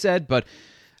Losey said, but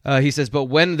he says, but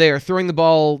when they are throwing the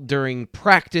ball during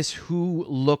practice, who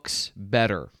looks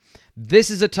better?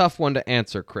 This is a tough one to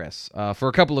answer, Chris, for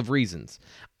a couple of reasons.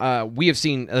 We have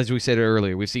seen, as we said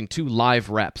earlier, we've seen 2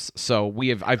 live reps, so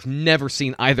I've never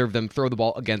seen either of them throw the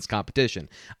ball against competition.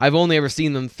 I've only ever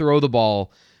seen them throw the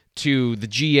ball to the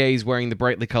GAs wearing the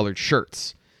brightly colored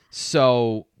shirts.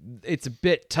 So it's a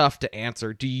bit tough to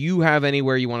answer. Do you have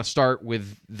anywhere you want to start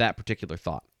with that particular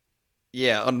thought?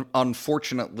 Yeah,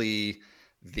 unfortunately,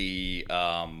 the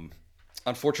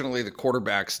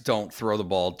quarterbacks don't throw the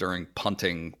ball during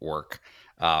punting work,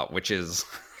 which is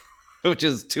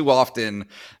too often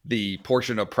the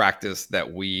portion of practice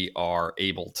that we are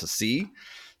able to see.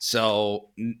 So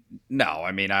no,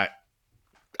 I mean,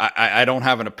 I don't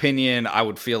have an opinion. I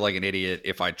would feel like an idiot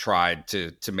if I tried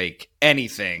to make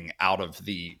anything out of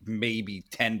the maybe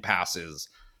 10 passes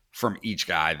from each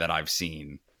guy that I've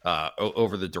seen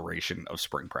over the duration of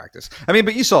spring practice. I mean,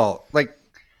 but you saw, like,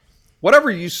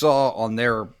 whatever you saw on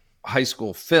their high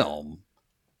school film,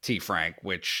 T. Frank,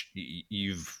 which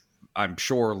you've, I'm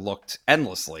sure, looked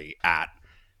endlessly at,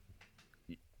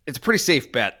 it's a pretty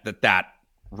safe bet that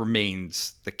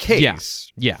remains the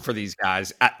case for these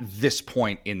guys at this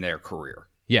point in their career.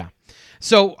 Yeah.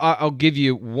 So I'll give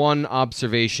you one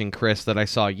observation, Chris, that I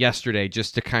saw yesterday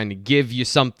just to kind of give you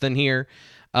something here.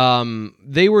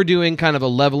 They were doing kind of a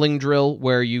leveling drill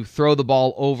where you throw the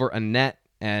ball over a net,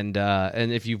 and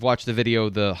if you've watched the video,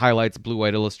 the highlights, Blue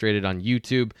White Illustrated on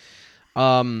YouTube,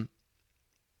 Aller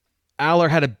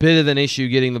had a bit of an issue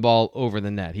getting the ball over the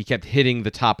net. He kept hitting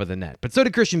the top of the net, but so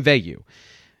did Christian Veilleux.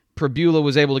 Prabula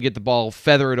was able to get the ball,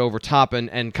 feather it over top,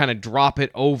 and kind of drop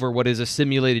it over what is a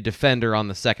simulated defender on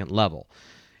the second level.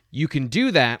 You can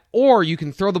do that, or you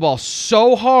can throw the ball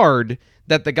so hard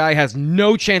that the guy has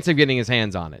no chance of getting his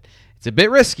hands on it. It's a bit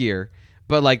riskier,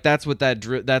 but like that's what that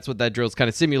drill is kind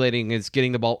of simulating, is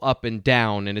getting the ball up and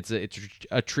down, and it's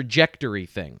a trajectory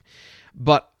thing.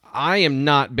 But I am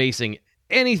not basing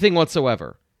anything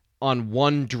whatsoever on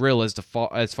one drill as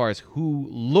far as who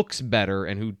looks better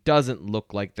and who doesn't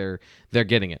look like they're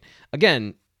getting it.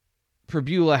 Again,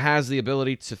 Prabula has the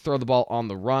ability to throw the ball on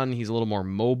the run. He's a little more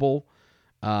mobile.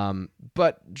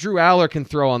 But Drew Aller can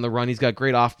throw on the run. He's got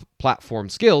great off-platform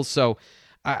skills. So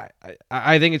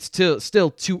I think it's still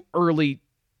too early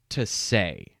to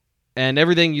say. And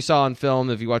everything you saw on film,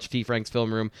 if you watch T. Frank's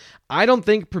film room, I don't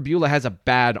think Prebula has a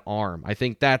bad arm. I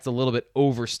think that's a little bit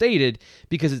overstated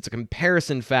because it's a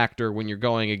comparison factor when you're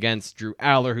going against Drew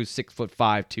Aller, who's 6'5",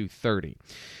 230.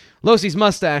 Losi's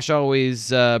mustache always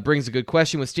brings a good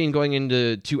question with Steen going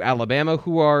into Alabama.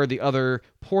 Who are the other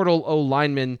portal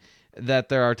O-linemen that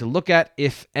there are to look at,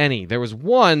 if any? There was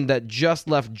one that just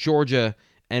left Georgia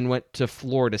and went to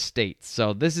Florida State.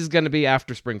 So this is going to be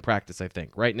after spring practice, I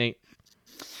think. Right, Nate?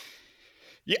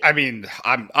 Yeah, I mean,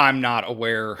 I'm not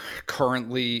aware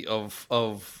currently of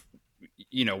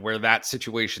where that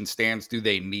situation stands. Do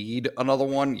they need another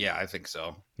one? Yeah, I think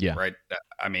so. Yeah. Right.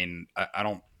 I mean, I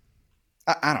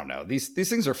don't know. These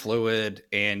things are fluid,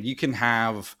 and you can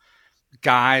have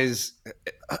guys.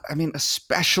 I mean,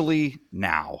 especially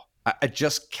now, I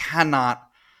just cannot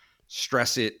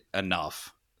stress it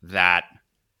enough that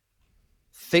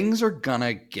things are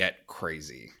gonna get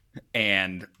crazy.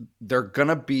 And they're going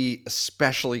to be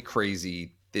especially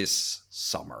crazy this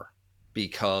summer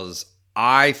because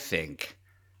I think,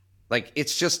 like,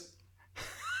 it's just,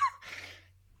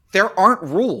 there aren't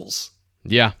rules.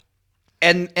 Yeah.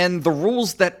 And the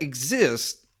rules that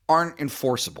exist aren't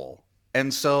enforceable.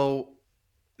 And so,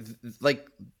 like,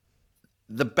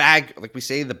 like we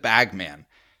say, the bag man,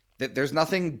 there's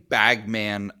nothing bag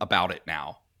man about it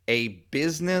now. A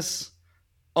business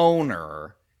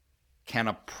owner can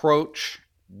approach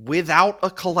without a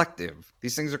collective.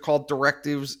 These things are called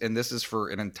directives, and this is for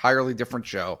an entirely different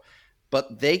show.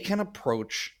 But they can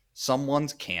approach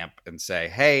someone's camp and say,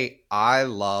 hey, I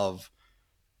love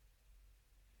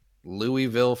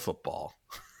Louisville football.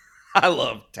 I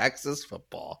love Texas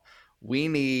football. We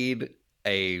need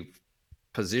a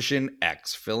position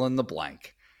X, fill in the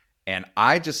blank. And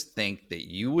I just think that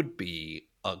you would be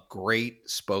a great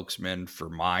spokesman for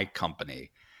my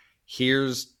company.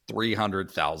 Here's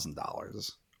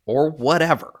 $300,000 or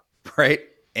whatever, right?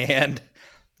 And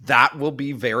that will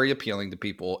be very appealing to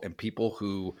people, and people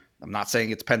who, I'm not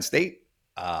saying it's Penn State,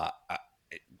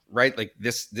 right? Like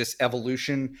this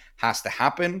evolution has to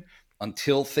happen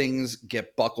until things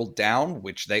get buckled down,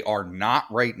 which they are not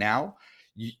right now.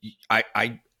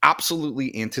 I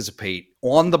absolutely anticipate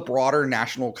on the broader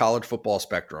national college football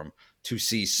spectrum to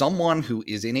see someone who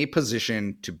is in a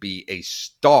position to be a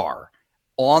star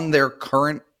on their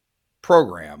current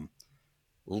program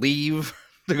leave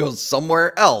to go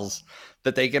somewhere else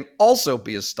that they can also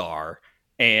be a star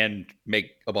and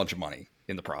make a bunch of money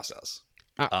in the process.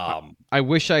 I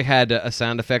wish I had a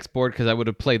sound effects board because I would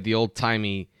have played the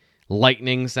old-timey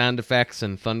lightning sound effects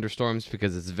and thunderstorms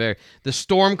because the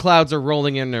storm clouds are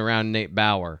rolling in around Nate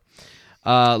Bauer.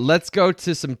 Let's go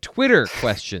to some Twitter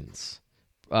questions.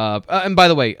 And by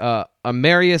the way,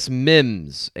 Amarius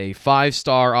Mims, a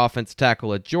 5-star offensive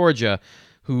tackle at Georgia,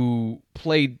 who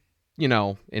played,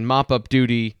 in mop-up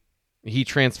duty, he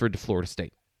transferred to Florida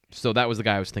State. So that was the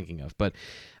guy I was thinking of. But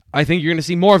I think you're going to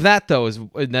see more of that, though,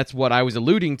 and that's what I was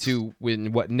alluding to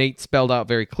when what Nate spelled out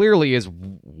very clearly is,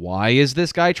 why is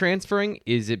this guy transferring?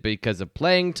 Is it because of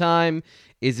playing time?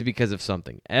 Is it because of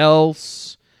something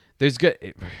else?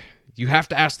 You have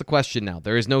to ask the question now.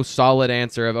 There is no solid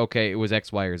answer of, okay, it was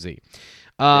X, Y, or Z.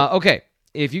 Okay,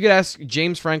 if you could ask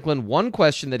James Franklin one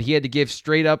question that he had to give a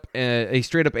straight up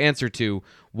answer to,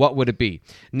 what would it be?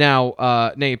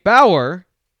 Now, Nate Bauer,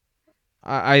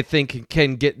 I think,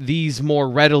 can get these more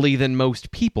readily than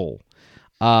most people.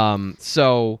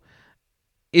 So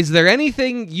is there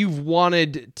anything you've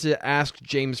wanted to ask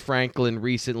James Franklin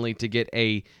recently to get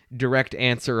a direct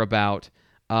answer about?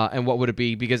 And what would it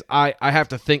be? Because I have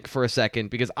to think for a second,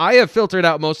 because I have filtered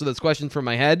out most of those questions from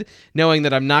my head, knowing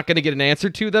that I'm not going to get an answer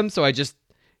to them, so I just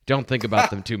don't think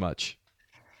about them too much.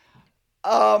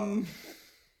 No,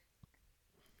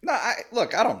 I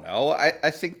don't know.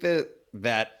 I think that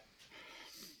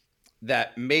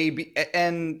maybe,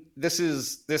 and this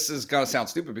is going to sound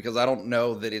stupid because I don't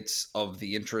know that it's of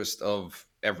the interest of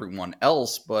everyone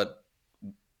else, but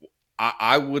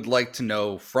I would like to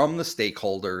know from the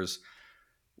stakeholders,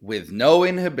 with no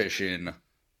inhibition,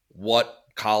 what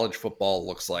college football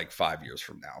looks like 5 years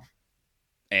from now.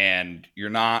 And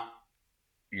you're not,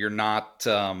 it's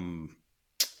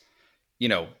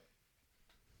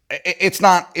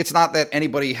not that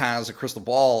anybody has a crystal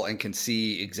ball and can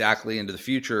see exactly into the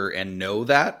future and know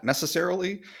that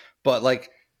necessarily, but like,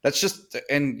 that's just,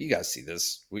 and you guys see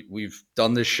this, we've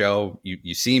done this show.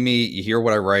 You see me, you hear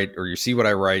what I write, or you see what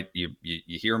I write, you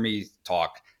hear me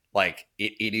talk. Like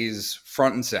it is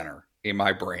front and center in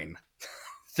my brain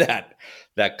that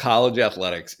college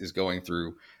athletics is going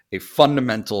through a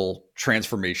fundamental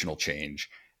transformational change.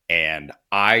 And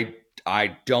I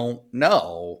don't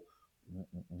know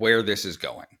where this is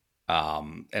going.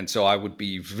 And so I would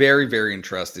be very, very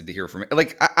interested to hear from it.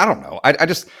 Like, I don't know.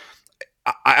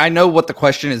 I know what the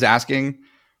question is asking,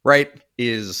 right?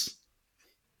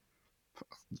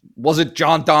 Was it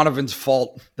John Donovan's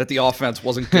fault that the offense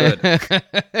wasn't good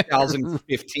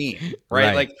 2015,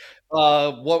 right? Like,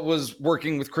 what was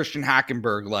working with Christian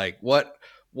Hackenberg? Like, what,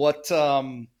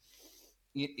 I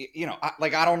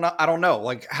don't know.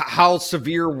 Like, how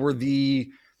severe were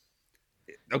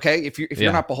if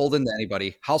you're not beholden to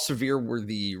anybody, how severe were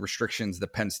the restrictions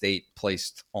that Penn State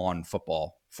placed on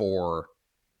football for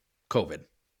COVID?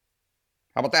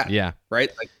 How about that? Yeah. Right.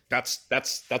 Like that's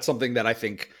something that I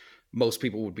think most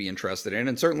people would be interested in.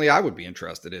 And certainly I would be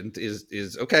interested in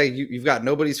is okay, you've got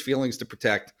nobody's feelings to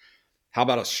protect. How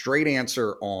about a straight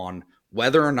answer on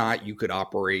whether or not you could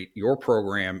operate your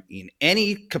program in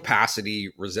any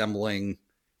capacity resembling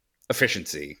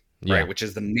efficiency, right? Which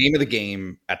is the name of the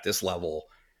game at this level.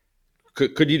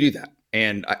 Could you do that?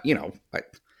 And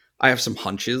I have some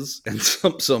hunches and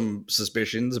some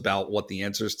suspicions about what the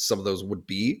answers to some of those would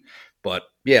be. But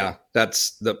yeah,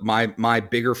 that's my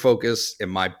bigger focus,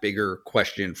 and my bigger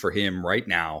question for him right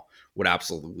now would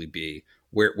absolutely be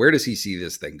where does he see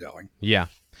this thing going? Yeah.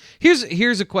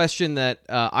 Here's a question that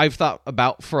I've thought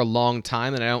about for a long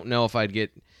time, and I don't know if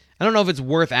it's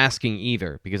worth asking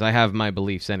either, because I have my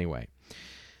beliefs anyway.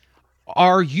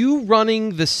 Are you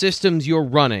running the systems you're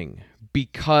running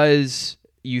because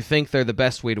you think they're the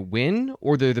best way to win,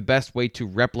 or they're the best way to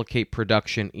replicate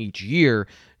production each year,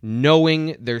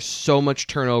 knowing there's so much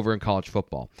turnover in college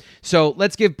football? So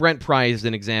let's give Brent Pry as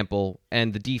an example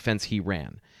and the defense he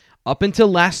ran. Up until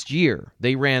last year,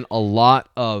 they ran a lot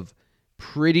of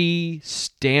pretty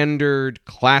standard,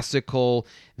 classical,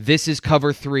 this is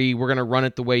cover 3, we're going to run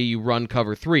it the way you run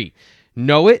cover 3.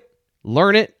 Know it,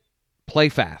 learn it, play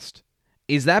fast.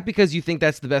 Is that because you think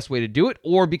that's the best way to do it,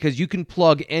 or because you can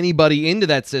plug anybody into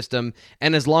that system,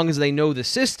 and as long as they know the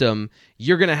system,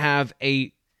 you're going to have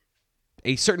a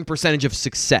certain percentage of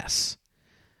success?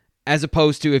 As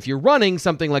opposed to if you're running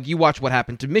something like, you watch what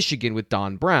happened to Michigan with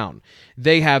Don Brown.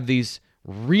 They have these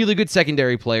really good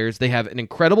secondary players. They have an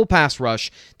incredible pass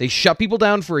rush. They shut people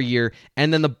down for a year,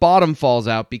 and then the bottom falls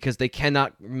out because they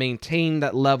cannot maintain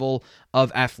that level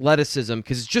of athleticism,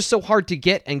 because it's just so hard to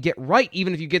get right,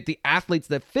 even if you get the athletes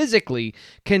that physically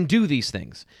can do these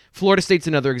things. Florida State's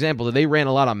another example. They ran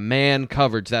a lot of man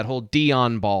coverage, that whole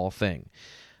Dion ball thing.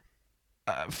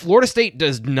 Florida State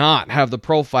does not have the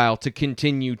profile to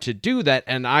continue to do that,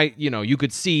 and you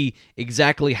could see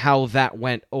exactly how that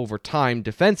went over time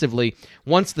defensively.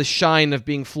 Once the shine of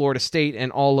being Florida State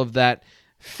and all of that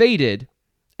faded,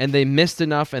 and they missed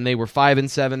enough, and they were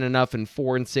 5-7 enough, and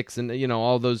 4-6, and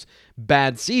all those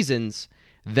bad seasons,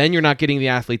 then you're not getting the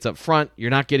athletes up front, you're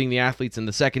not getting the athletes in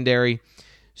the secondary.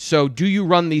 So do you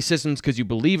run these systems because you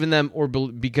believe in them, or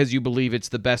because you believe it's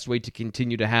the best way to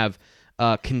continue to have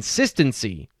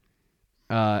consistency?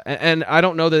 And I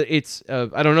don't know that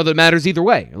I don't know that it matters either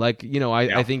way. Like,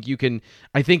 I think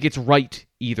I think it's right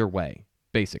either way,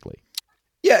 basically.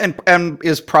 Yeah. And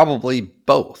is probably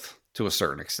both to a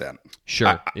certain extent.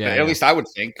 Sure. At least I would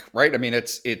think, right? I mean,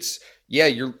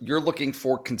 you're looking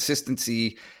for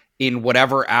consistency in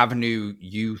whatever avenue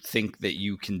you think that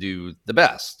you can do the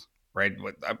best, right?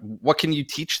 What can you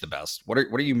teach the best? What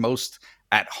are you most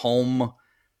at home,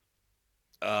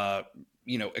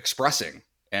 expressing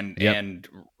and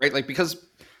right, like, because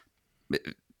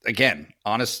again,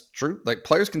 honest truth, like,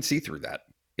 players can see through that.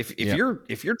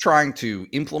 If you're trying to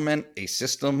implement a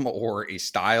system or a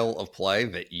style of play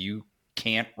that you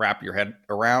can't wrap your head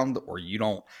around, or you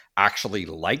don't actually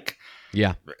like,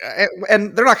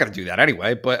 and they're not going to do that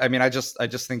anyway. But I mean, I just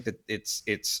think that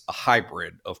it's a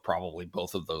hybrid of probably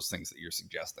both of those things that you're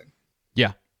suggesting.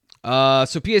 Yeah.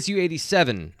 So PSU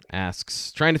 87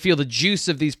 asks, trying to feel the juice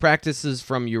of these practices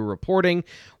from your reporting.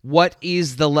 What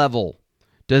is the level?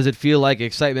 Does it feel like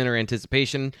excitement or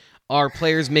anticipation? Are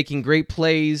players making great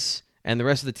plays and the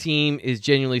rest of the team is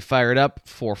genuinely fired up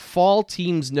for fall?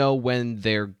 Teams know when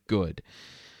they're good.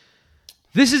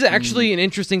 This is actually an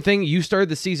interesting thing. You started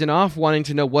the season off wanting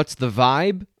to know what's the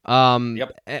vibe.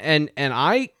 And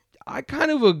I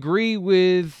kind of agree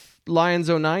with Lions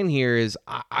 09 here. Is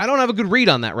I don't have a good read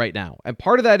on that right now. And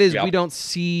part of that is we don't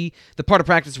see the part of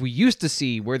practice we used to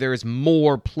see where there is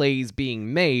more plays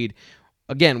being made.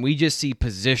 Again, we just see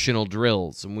positional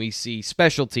drills and we see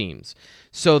special teams.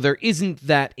 So there isn't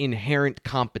that inherent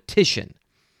competition.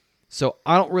 So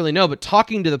I don't really know, but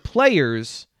talking to the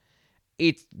players,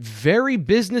 it's very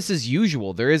business as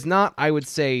usual. There is not, I would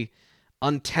say,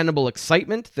 untenable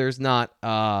excitement. There's not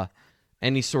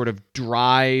any sort of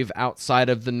drive outside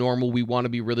of the normal, we want to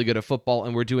be really good at football,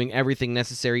 and we're doing everything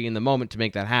necessary in the moment to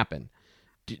make that happen.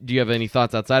 Do you have any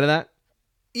thoughts outside of that?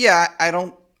 Yeah, I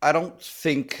don't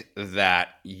think that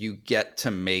you get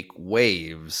to make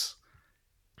waves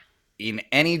in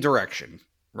any direction,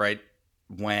 right?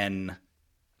 When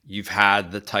you've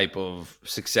had the type of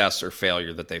success or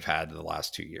failure that they've had in the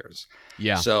last 2 years.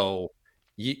 Yeah. So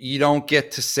you don't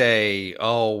get to say,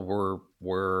 oh,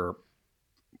 we're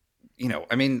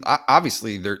I mean,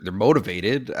 obviously they're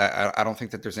motivated. I don't think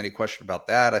that there's any question about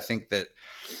that. I think that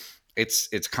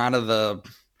it's kind of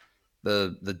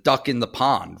the duck in the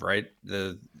pond, right?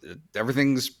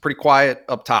 Everything's pretty quiet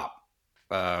up top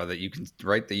that you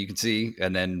can see,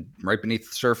 and then right beneath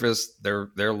the surface,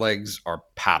 their legs are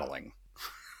paddling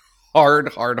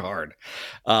hard,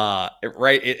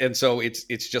 right? And so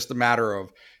it's just a matter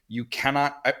of you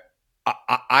cannot.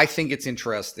 I think it's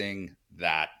interesting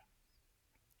that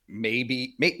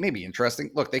maybe interesting.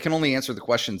 Look, they can only answer the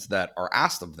questions that are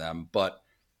asked of them, but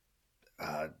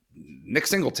Nick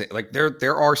Singleton, like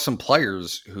there are some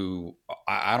players who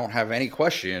I don't have any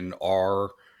question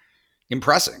are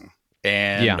impressing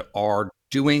and are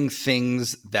doing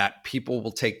things that people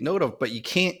will take note of, but you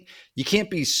can't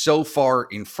be so far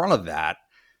in front of that.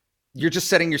 You're just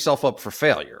setting yourself up for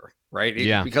failure, right?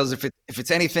 Because if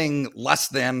it's anything less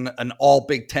than an all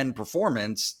Big Ten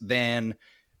performance, then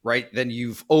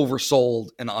you've oversold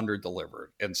and underdelivered.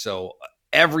 And so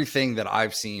everything that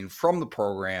I've seen from the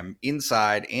program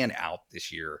inside and out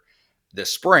this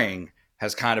spring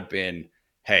has kind of been,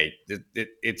 hey,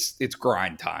 it's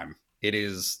grind time.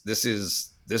 This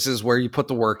is where you put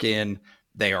the work in.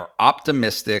 They are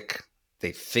optimistic.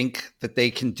 They think that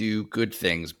they can do good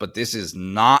things, but this is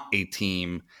not a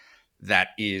team that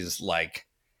is like,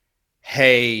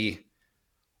 hey,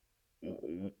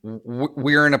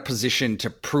 we're in a position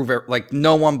to prove it. Like,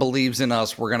 no one believes in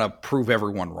us. We're going to prove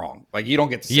everyone wrong. Like, you don't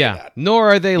get to say that.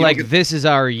 Nor are they this is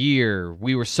our year.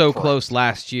 We were so close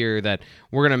last year that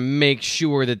we're going to make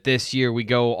sure that this year we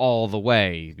go all the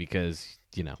way because,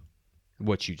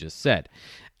 what you just said.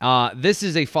 This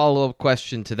is a follow-up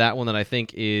question to that one that I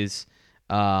think is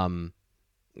a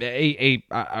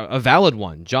valid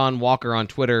one. John Walker on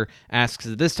Twitter asks,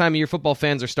 this time of year football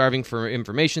fans are starving for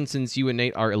information since you and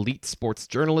Nate are elite sports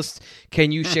journalists.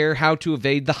 Can you share how to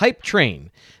evade the hype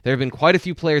train? There have been quite a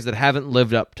few players that haven't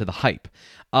lived up to the hype.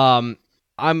 I'm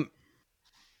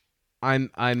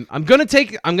gonna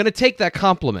take that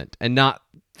compliment and not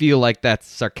feel like that's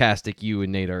sarcastic. You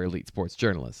and Nate are elite sports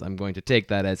journalists. I'm going to take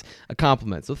that as a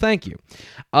compliment. So thank you.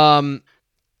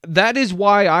 That is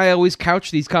why I always couch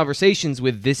these conversations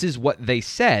with this is what they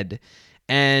said.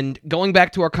 And going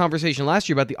back to our conversation last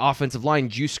year about the offensive line,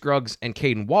 Juice Scruggs and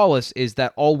Caden Wallace, is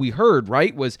that all we heard,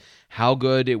 right, was how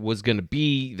good it was going to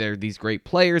be. They're these great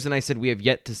players, and I said we have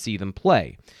yet to see them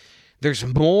play. There's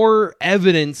more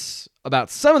evidence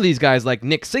about some of these guys like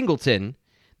Nick Singleton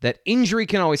that injury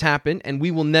can always happen, and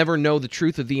we will never know the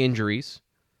truth of the injuries.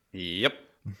 Yep.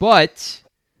 But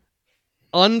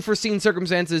unforeseen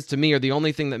circumstances, to me, are the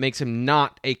only thing that makes him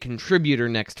not a contributor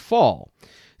next fall.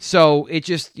 So it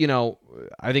just,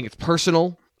 I think it's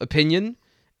personal opinion.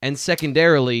 And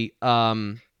secondarily,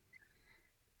 I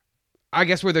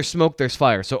guess where there's smoke, there's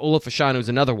fire. So Olaf Ashanu is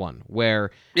another one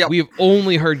where we have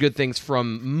only heard good things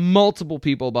from multiple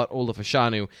people about Olaf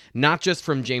Ashanu, not just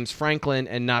from James Franklin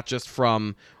and not just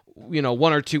from,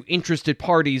 one or two interested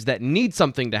parties that need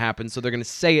something to happen, so they're going to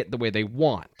say it the way they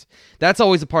want. That's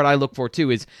always the part I look for, too,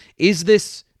 is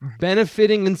this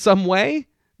benefiting in some way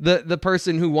the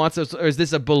person who wants us, or is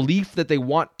this a belief that they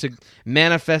want to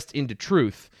manifest into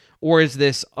truth, or is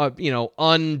this,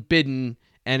 unbidden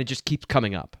and it just keeps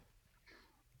coming up?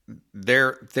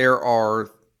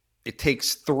 It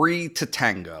takes three to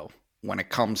tango when it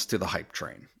comes to the hype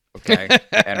train, okay?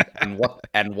 and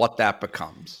what that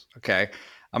becomes, okay?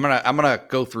 I'm gonna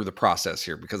go through the process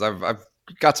here because I've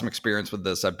got some experience with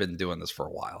this. I've been doing this for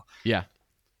a while. Yeah.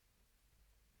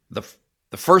 The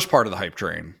first part of the hype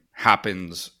train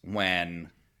happens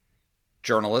when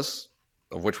journalists,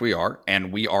 of which we are,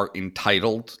 and we are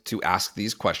entitled to ask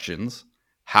these questions,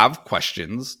 have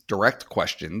questions, direct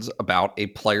questions about a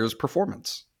player's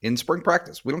performance in spring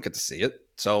practice. We don't get to see it.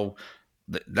 So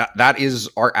that is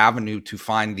our avenue to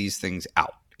find these things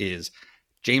out. Is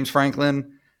James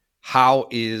Franklin, how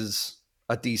is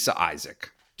Adisa Isaac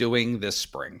doing this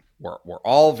spring? We're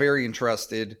all very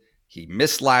interested. He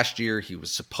missed last year. He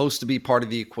was supposed to be part of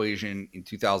the equation in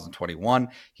 2021.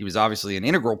 He was obviously an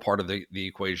integral part of the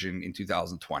equation in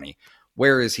 2020.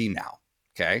 Where is he now?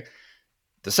 Okay.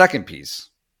 The second piece,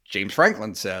 James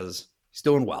Franklin says he's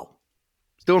doing well.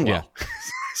 He's doing well. Yeah.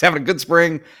 He's having a good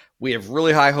spring. We have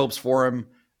really high hopes for him.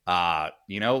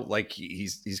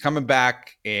 He's coming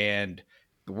back, and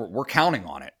we're counting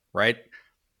on it, right?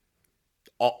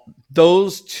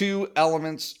 those two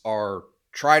elements are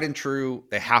tried and true.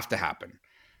 They have to happen.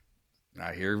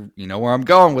 Now here, you know where I'm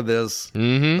going with this.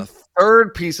 Mm-hmm. The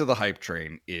third piece of the hype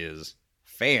train is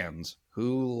fans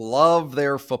who love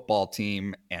their football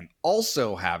team and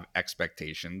also have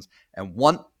expectations and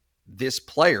want this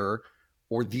player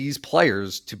or these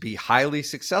players to be highly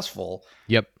successful.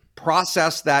 Yep.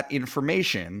 Process that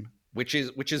information, which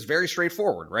is very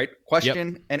straightforward, right?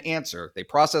 Question and answer. They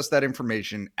process that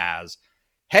information as,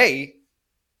 hey,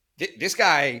 this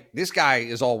guy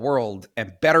is all world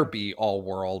and better be all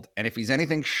world. And if he's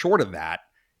anything short of that,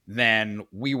 then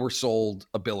we were sold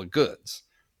a bill of goods.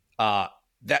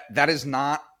 That's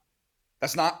not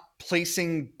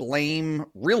placing blame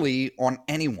really on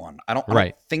anyone. I don't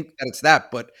think that it's that,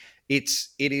 but it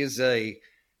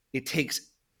takes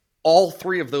all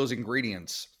three of those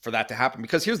ingredients for that to happen.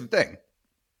 Because here's the thing.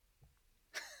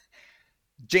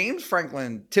 James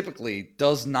Franklin typically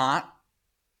does not,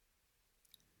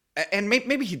 and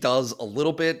maybe he does a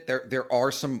little bit. There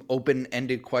are some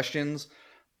open-ended questions,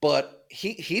 but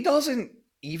he doesn't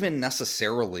even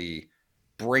necessarily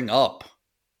bring up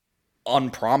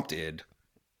unprompted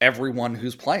everyone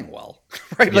who's playing well,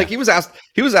 right? Yeah. Like he was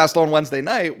asked on Wednesday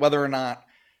night whether or not,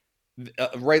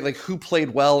 right, like who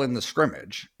played well in the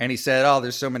scrimmage, and he said, "Oh,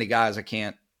 there's so many guys I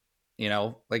can't,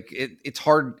 like it's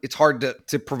hard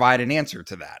to provide an answer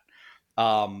to that,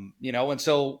 and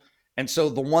so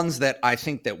the ones that I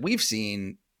think that we've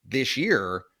seen this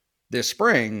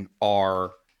spring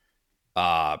are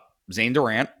Zane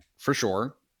Durant for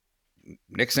sure,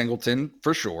 Nick Singleton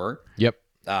for sure, yep,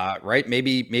 right,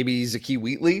 maybe Zakee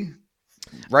Wheatley.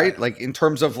 Right? Like in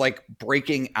terms of like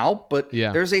breaking out, but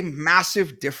there's a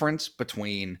massive difference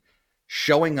between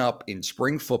showing up in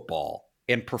spring football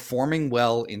and performing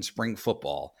well in spring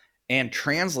football and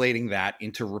translating that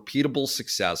into repeatable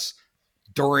success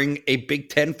during a Big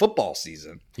Ten football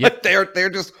season. Yep. They're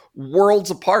just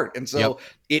worlds apart. And so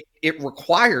it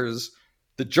requires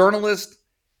the journalist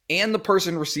and the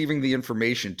person receiving the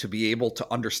information to be able to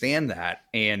understand that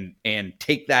and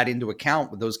take that into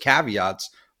account with those caveats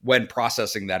when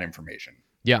processing that information.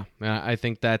 Yeah, I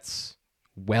think that's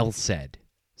well said.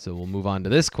 So we'll move on to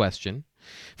this question.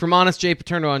 From Honest J.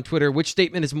 Paterno on Twitter, which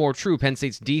statement is more true? Penn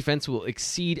State's defense will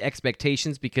exceed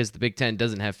expectations because the Big Ten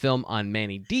doesn't have film on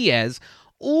Manny Diaz,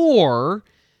 or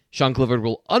Sean Clifford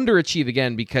will underachieve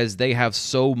again because they have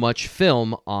so much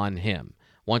film on him.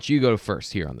 Why don't you go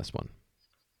first here on this one?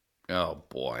 Oh,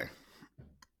 boy.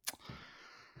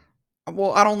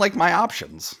 Well, I don't like my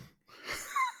options.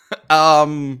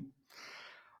 First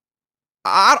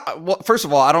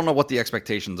of all, I don't know what the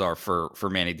expectations are for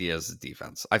Manny Diaz's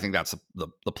defense. I think that's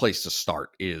the place to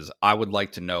start. Is I would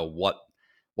like to know what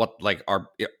like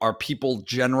are people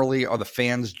generally, are the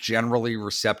fans generally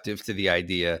receptive to the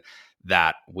idea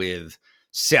that with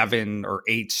 7 or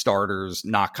 8 starters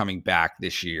not coming back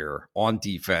this year on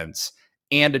defense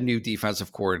and a new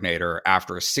defensive coordinator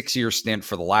after a 6-year stint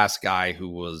for the last guy who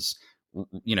was,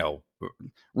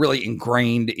 really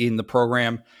ingrained in the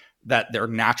program, that they're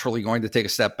naturally going to take a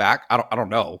step back? I don't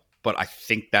know, but I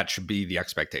think that should be the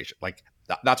expectation. Like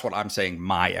that's what I'm saying.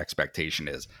 My expectation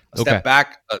is a step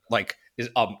back, is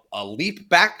a leap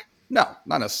back. No,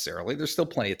 not necessarily. There's still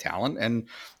plenty of talent, and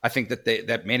I think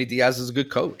that Manny Diaz is a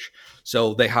good coach,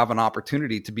 so they have an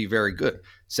opportunity to be very good.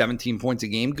 17 points a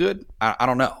game, good. I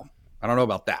don't know. I don't know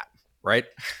about that. Right.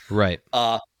 Right.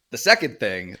 The second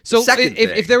thing. So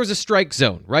if there was a strike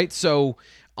zone, right? So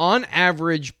on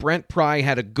average, Brent Pry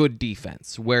had a good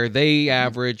defense where they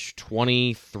averaged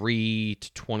 23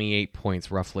 to 28 points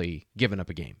roughly given up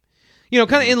a game.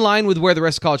 Kind of in line with where the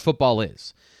rest of college football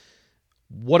is.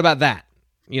 What about that?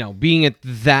 Being at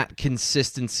that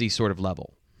consistency sort of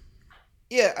level.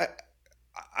 Yeah,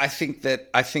 I think that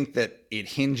it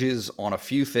hinges on a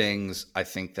few things. I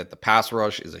think that the pass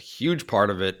rush is a huge part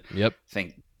of it. Yep. I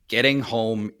think getting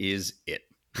home is it.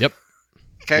 Yep.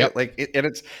 Okay. Yep.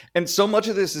 And so much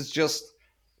of this is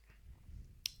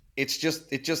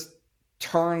it just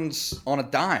turns on a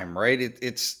dime, right?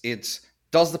 It's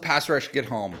does the pass rush get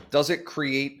home? Does it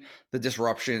create the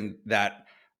disruption that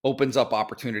opens up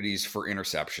opportunities for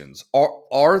interceptions?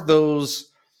 Are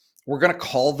those, we're going to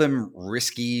call them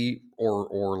risky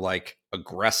or like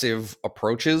aggressive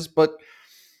approaches, but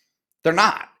they're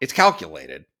not. It's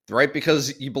calculated, right?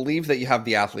 Because you believe that you have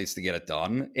the athletes to get it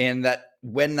done, and that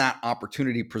when that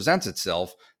opportunity presents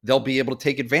itself, they'll be able to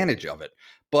take advantage of it.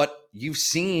 But you've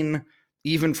seen,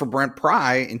 even for Brent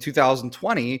Pry in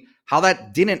 2020, how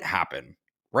that didn't happen,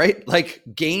 right? Like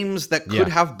games that could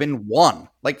have been won.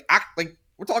 Like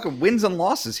We're talking wins and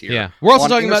losses here. Yeah, we're also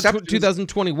on talking about interceptions.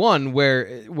 2021,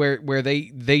 where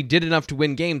they did enough to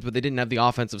win games, but they didn't have the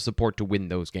offensive support to win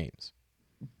those games.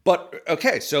 But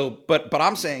okay, so but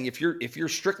I'm saying if you're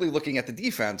strictly looking at the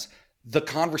defense, the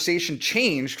conversation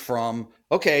changed from,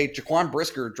 okay, Jaquan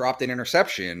Brisker dropped an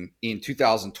interception in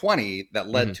 2020 that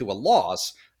led to a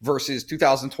loss, versus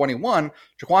 2021,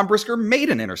 Jaquan Brisker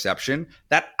made an interception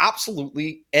that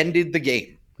absolutely ended the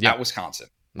game at Wisconsin.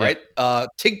 Right.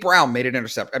 Tig Brown made an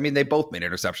interception. I mean, they both made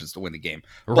interceptions to win the game.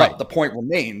 But the point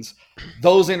remains,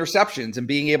 those interceptions and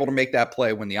being able to make that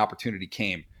play when the opportunity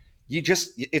came,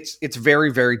 it's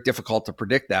very, very difficult to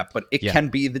predict that. But it can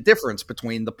be the difference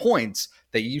between the points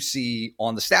that you see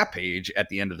on the stat page at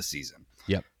the end of the season.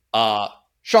 Yep.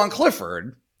 Sean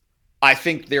Clifford, I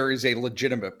think there is a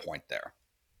legitimate point there.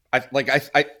 I'm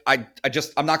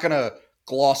not going to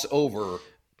gloss over.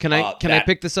 Can I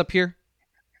pick this up here?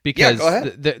 Because go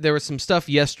ahead. There was some stuff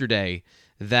yesterday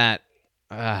that,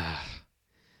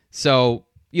 so,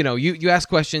 you ask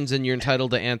questions and you're entitled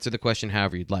to answer the question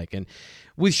however you'd like. And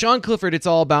with Sean Clifford, it's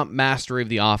all about mastery of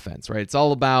the offense, right? It's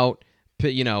all about,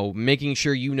 making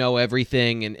sure you know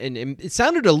everything. And it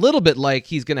sounded a little bit like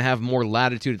he's going to have more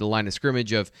latitude at the line of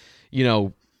scrimmage of,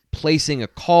 placing a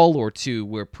call or two,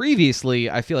 where previously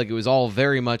I feel like it was all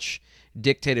very much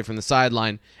dictated from the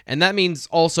sideline. And that means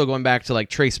also going back to like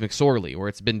Trace McSorley, where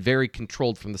it's been very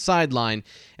controlled from the sideline.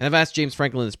 And I've asked James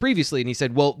Franklin this previously, and he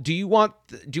said, well, do you want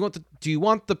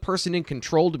the person in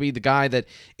control to be the guy that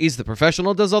is the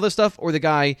professional, does all this stuff, or the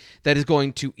guy that is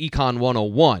going to Econ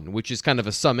 101, which is kind of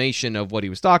a summation of what he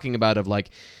was talking about, of like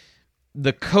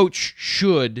the coach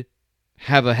should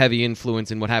have a heavy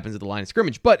influence in what happens at the line of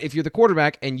scrimmage. But if you're the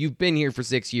quarterback and you've been here for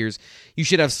 6 years, you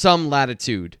should have some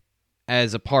latitude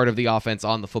as a part of the offense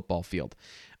on the football field.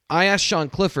 I asked Sean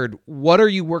Clifford, what are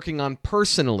you working on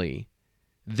personally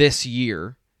this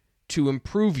year to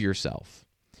improve yourself?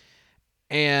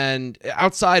 And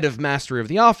outside of mastery of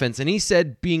the offense, and he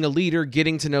said being a leader,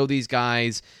 getting to know these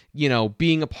guys,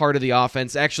 being a part of the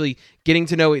offense, actually getting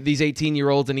to know these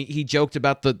 18-year-olds, and he joked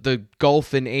about the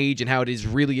gulf in age and how it is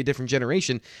really a different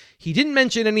generation. He didn't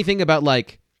mention anything about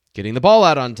like getting the ball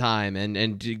out on time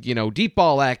and deep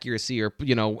ball accuracy, or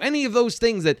any of those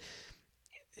things that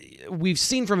we've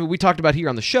seen from him. We talked about here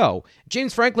on the show.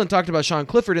 James Franklin talked about Sean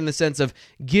Clifford in the sense of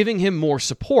giving him more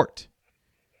support.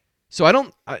 So I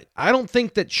don't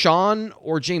think that Sean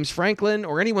or James Franklin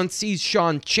or anyone sees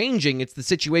Sean changing. It's the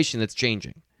situation that's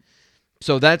changing.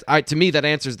 So to me, that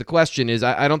answers the question. Is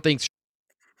I don't think.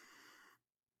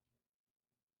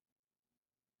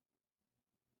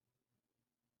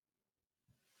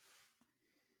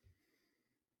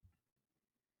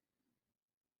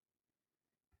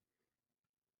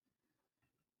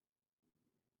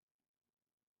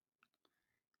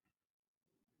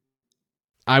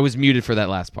 I was muted for that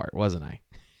last part, wasn't I?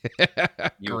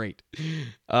 Great.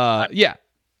 Yeah.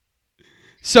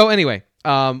 So anyway,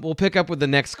 we'll pick up with the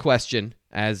next question.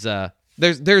 As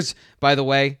there's by the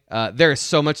way, there is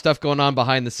so much stuff going on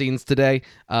behind the scenes today.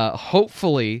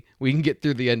 Hopefully we can get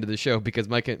through the end of the show, because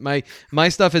my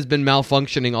stuff has been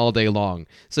malfunctioning all day long.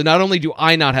 So not only do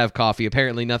I not have coffee,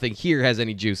 apparently nothing here has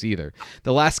any juice either.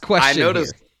 The last question.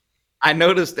 I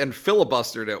noticed and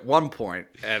filibustered at one point,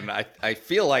 and I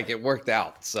feel like it worked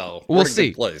out. So we'll see.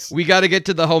 Good place. We got to get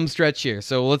to the home stretch here.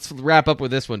 So let's wrap up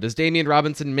with this one. Does Damian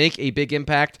Robinson make a big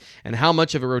impact, and how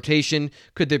much of a rotation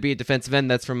could there be at defensive end?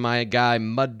 That's from my guy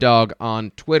Mud Dog on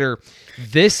Twitter.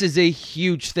 This is a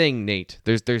huge thing, Nate.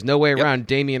 There's no way around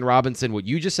Damian Robinson. What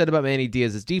you just said about Manny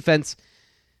Diaz's defense,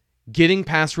 getting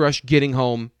pass rush, getting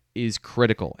home is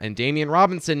critical. And Damian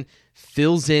Robinson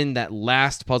fills in that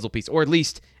last puzzle piece, or at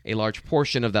least a large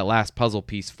portion of that last puzzle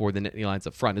piece for the Nittany Lions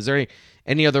up front. Is there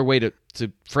any other way to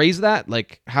phrase that?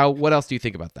 Like what else do you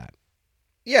think about that?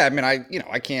 Yeah, I mean, I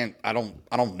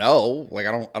don't know. Like,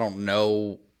 I don't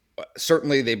know.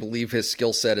 Certainly they believe his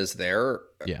skill set is there.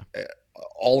 Yeah.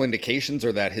 All indications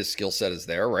are that his skill set is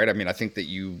there, right? I mean, I think that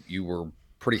you were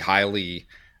pretty highly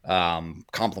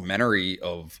complimentary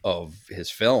of his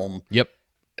film. Yep.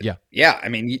 Yeah. Yeah. I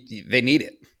mean, they need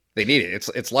it. They need it.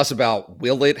 It's less about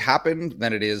will it happen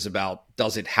than it is about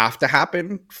does it have to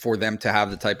happen for them to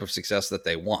have the type of success that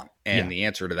they want. And the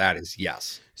answer to that is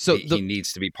yes. So he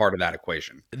needs to be part of that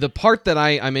equation. The part that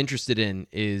I'm interested in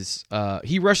is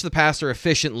he rushed the passer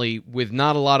efficiently with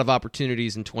not a lot of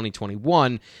opportunities in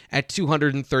 2021 at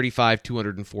 235,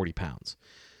 240 pounds.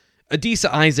 Adisa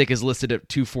Isaac is listed at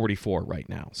 244 right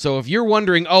now. So if you're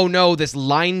wondering, oh no, this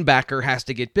linebacker has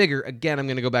to get bigger, again, I'm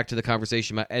going to go back to the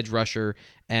conversation about edge rusher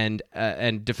and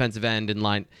defensive end and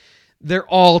line. they're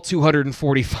all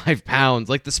 245 pounds.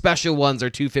 Like the special ones are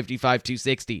 255,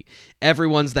 260.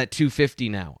 Everyone's that 250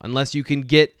 now, unless you can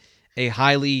get a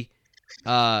highly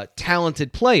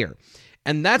talented player.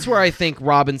 And that's where I think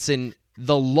Robinson,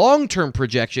 the long-term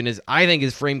projection is, I think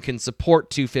his frame can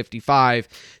support 255.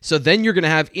 So then you're going to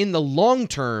have, in the long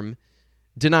term,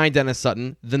 Denai Dennis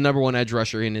Sutton, the number one edge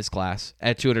rusher in his class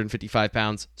at 255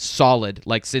 pounds, solid,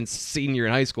 like since senior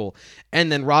in high school.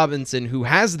 And then Robinson, who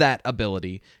has that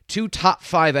ability, 2 top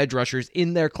 5 edge rushers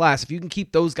in their class. If you can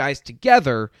keep those guys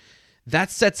together,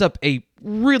 that sets up a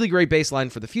really great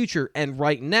baseline for the future. And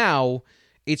right now,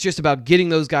 it's just about getting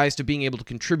those guys to being able to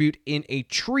contribute in a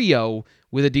trio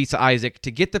with Adisa Isaac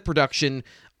to get the production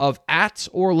of at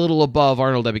or a little above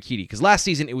Arnold Ebiketie. Because last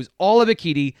season, it was all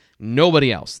Ebiketie,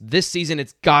 nobody else. This season,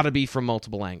 it's got to be from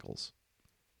multiple angles.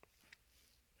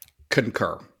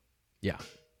 Concur. Yeah.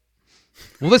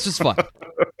 Well, this was fun.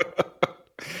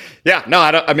 Yeah, no,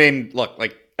 I mean, look,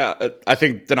 like, I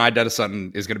think Denai Dennis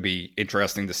Sutton is going to be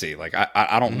interesting to see. Like,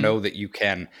 I don't know that you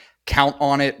can count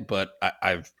on it, but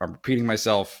I'm repeating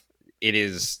myself. It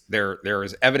is there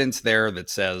is evidence there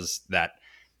that says that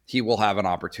he will have an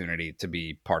opportunity to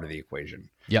be part of the equation.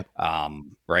 Yep.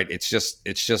 Right. It's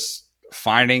just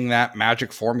finding that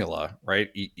magic formula, right?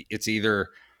 It's either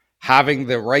having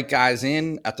the right guys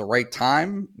in at the right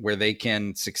time where they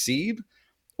can succeed,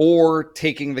 or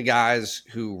taking the guys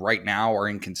who right now are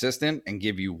inconsistent and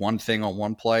give you one thing on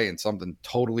one play and something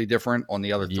totally different on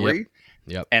the other 3.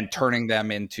 Yep. And turning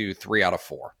them into 3 out of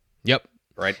 4. Yep.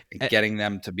 Right. And getting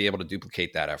them to be able to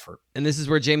duplicate that effort. And this is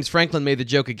where James Franklin made the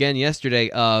joke again yesterday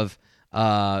of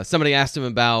somebody asked him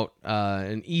about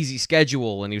an easy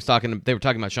schedule, and they were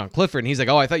talking about Sean Clifford, and he's like,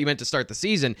 "Oh, I thought you meant to start the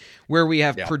season where we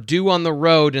have Purdue on the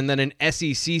road and then an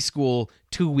SEC school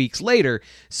 2 weeks later.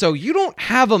 So you don't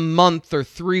have a month or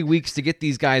 3 weeks to get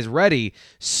these guys ready.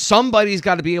 Somebody's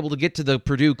got to be able to get to the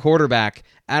Purdue quarterback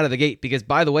out of the gate, because,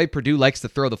 by the way, Purdue likes to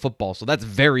throw the football, so that's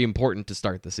very important to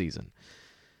start the season."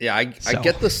 Yeah, I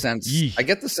get the sense. I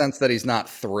get the sense that he's not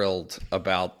thrilled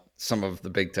about some of the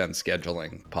Big Ten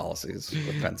scheduling policies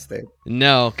with Penn State.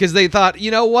 No, because they thought,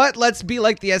 you know what? Let's be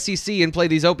like the SEC and play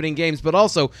these opening games, but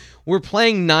also we're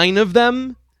playing 9 of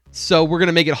them, so we're going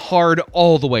to make it hard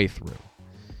all the way through.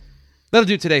 That'll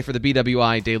do today for the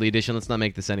BWI Daily Edition. Let's not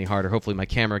make this any harder. Hopefully my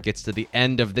camera gets to the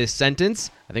end of this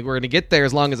sentence. I think we're going to get there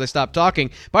as long as I stop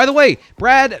talking. By the way,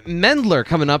 Brad Mendler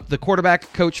coming up, the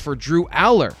quarterback coach for Drew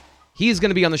Aller. He is going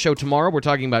to be on the show tomorrow. We're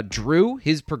talking about Drew,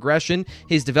 his progression,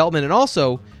 his development, and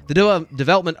also the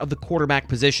development of the quarterback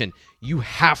position. You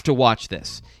have to watch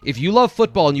this. If you love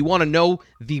football and you want to know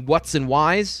the what's and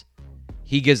whys,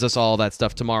 he gives us all that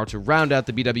stuff tomorrow to round out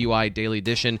the BWI Daily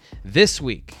Edition this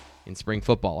week in spring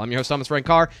football. I'm your host, Thomas Frank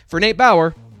Carr. For Nate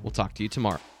Bauer, we'll talk to you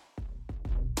tomorrow.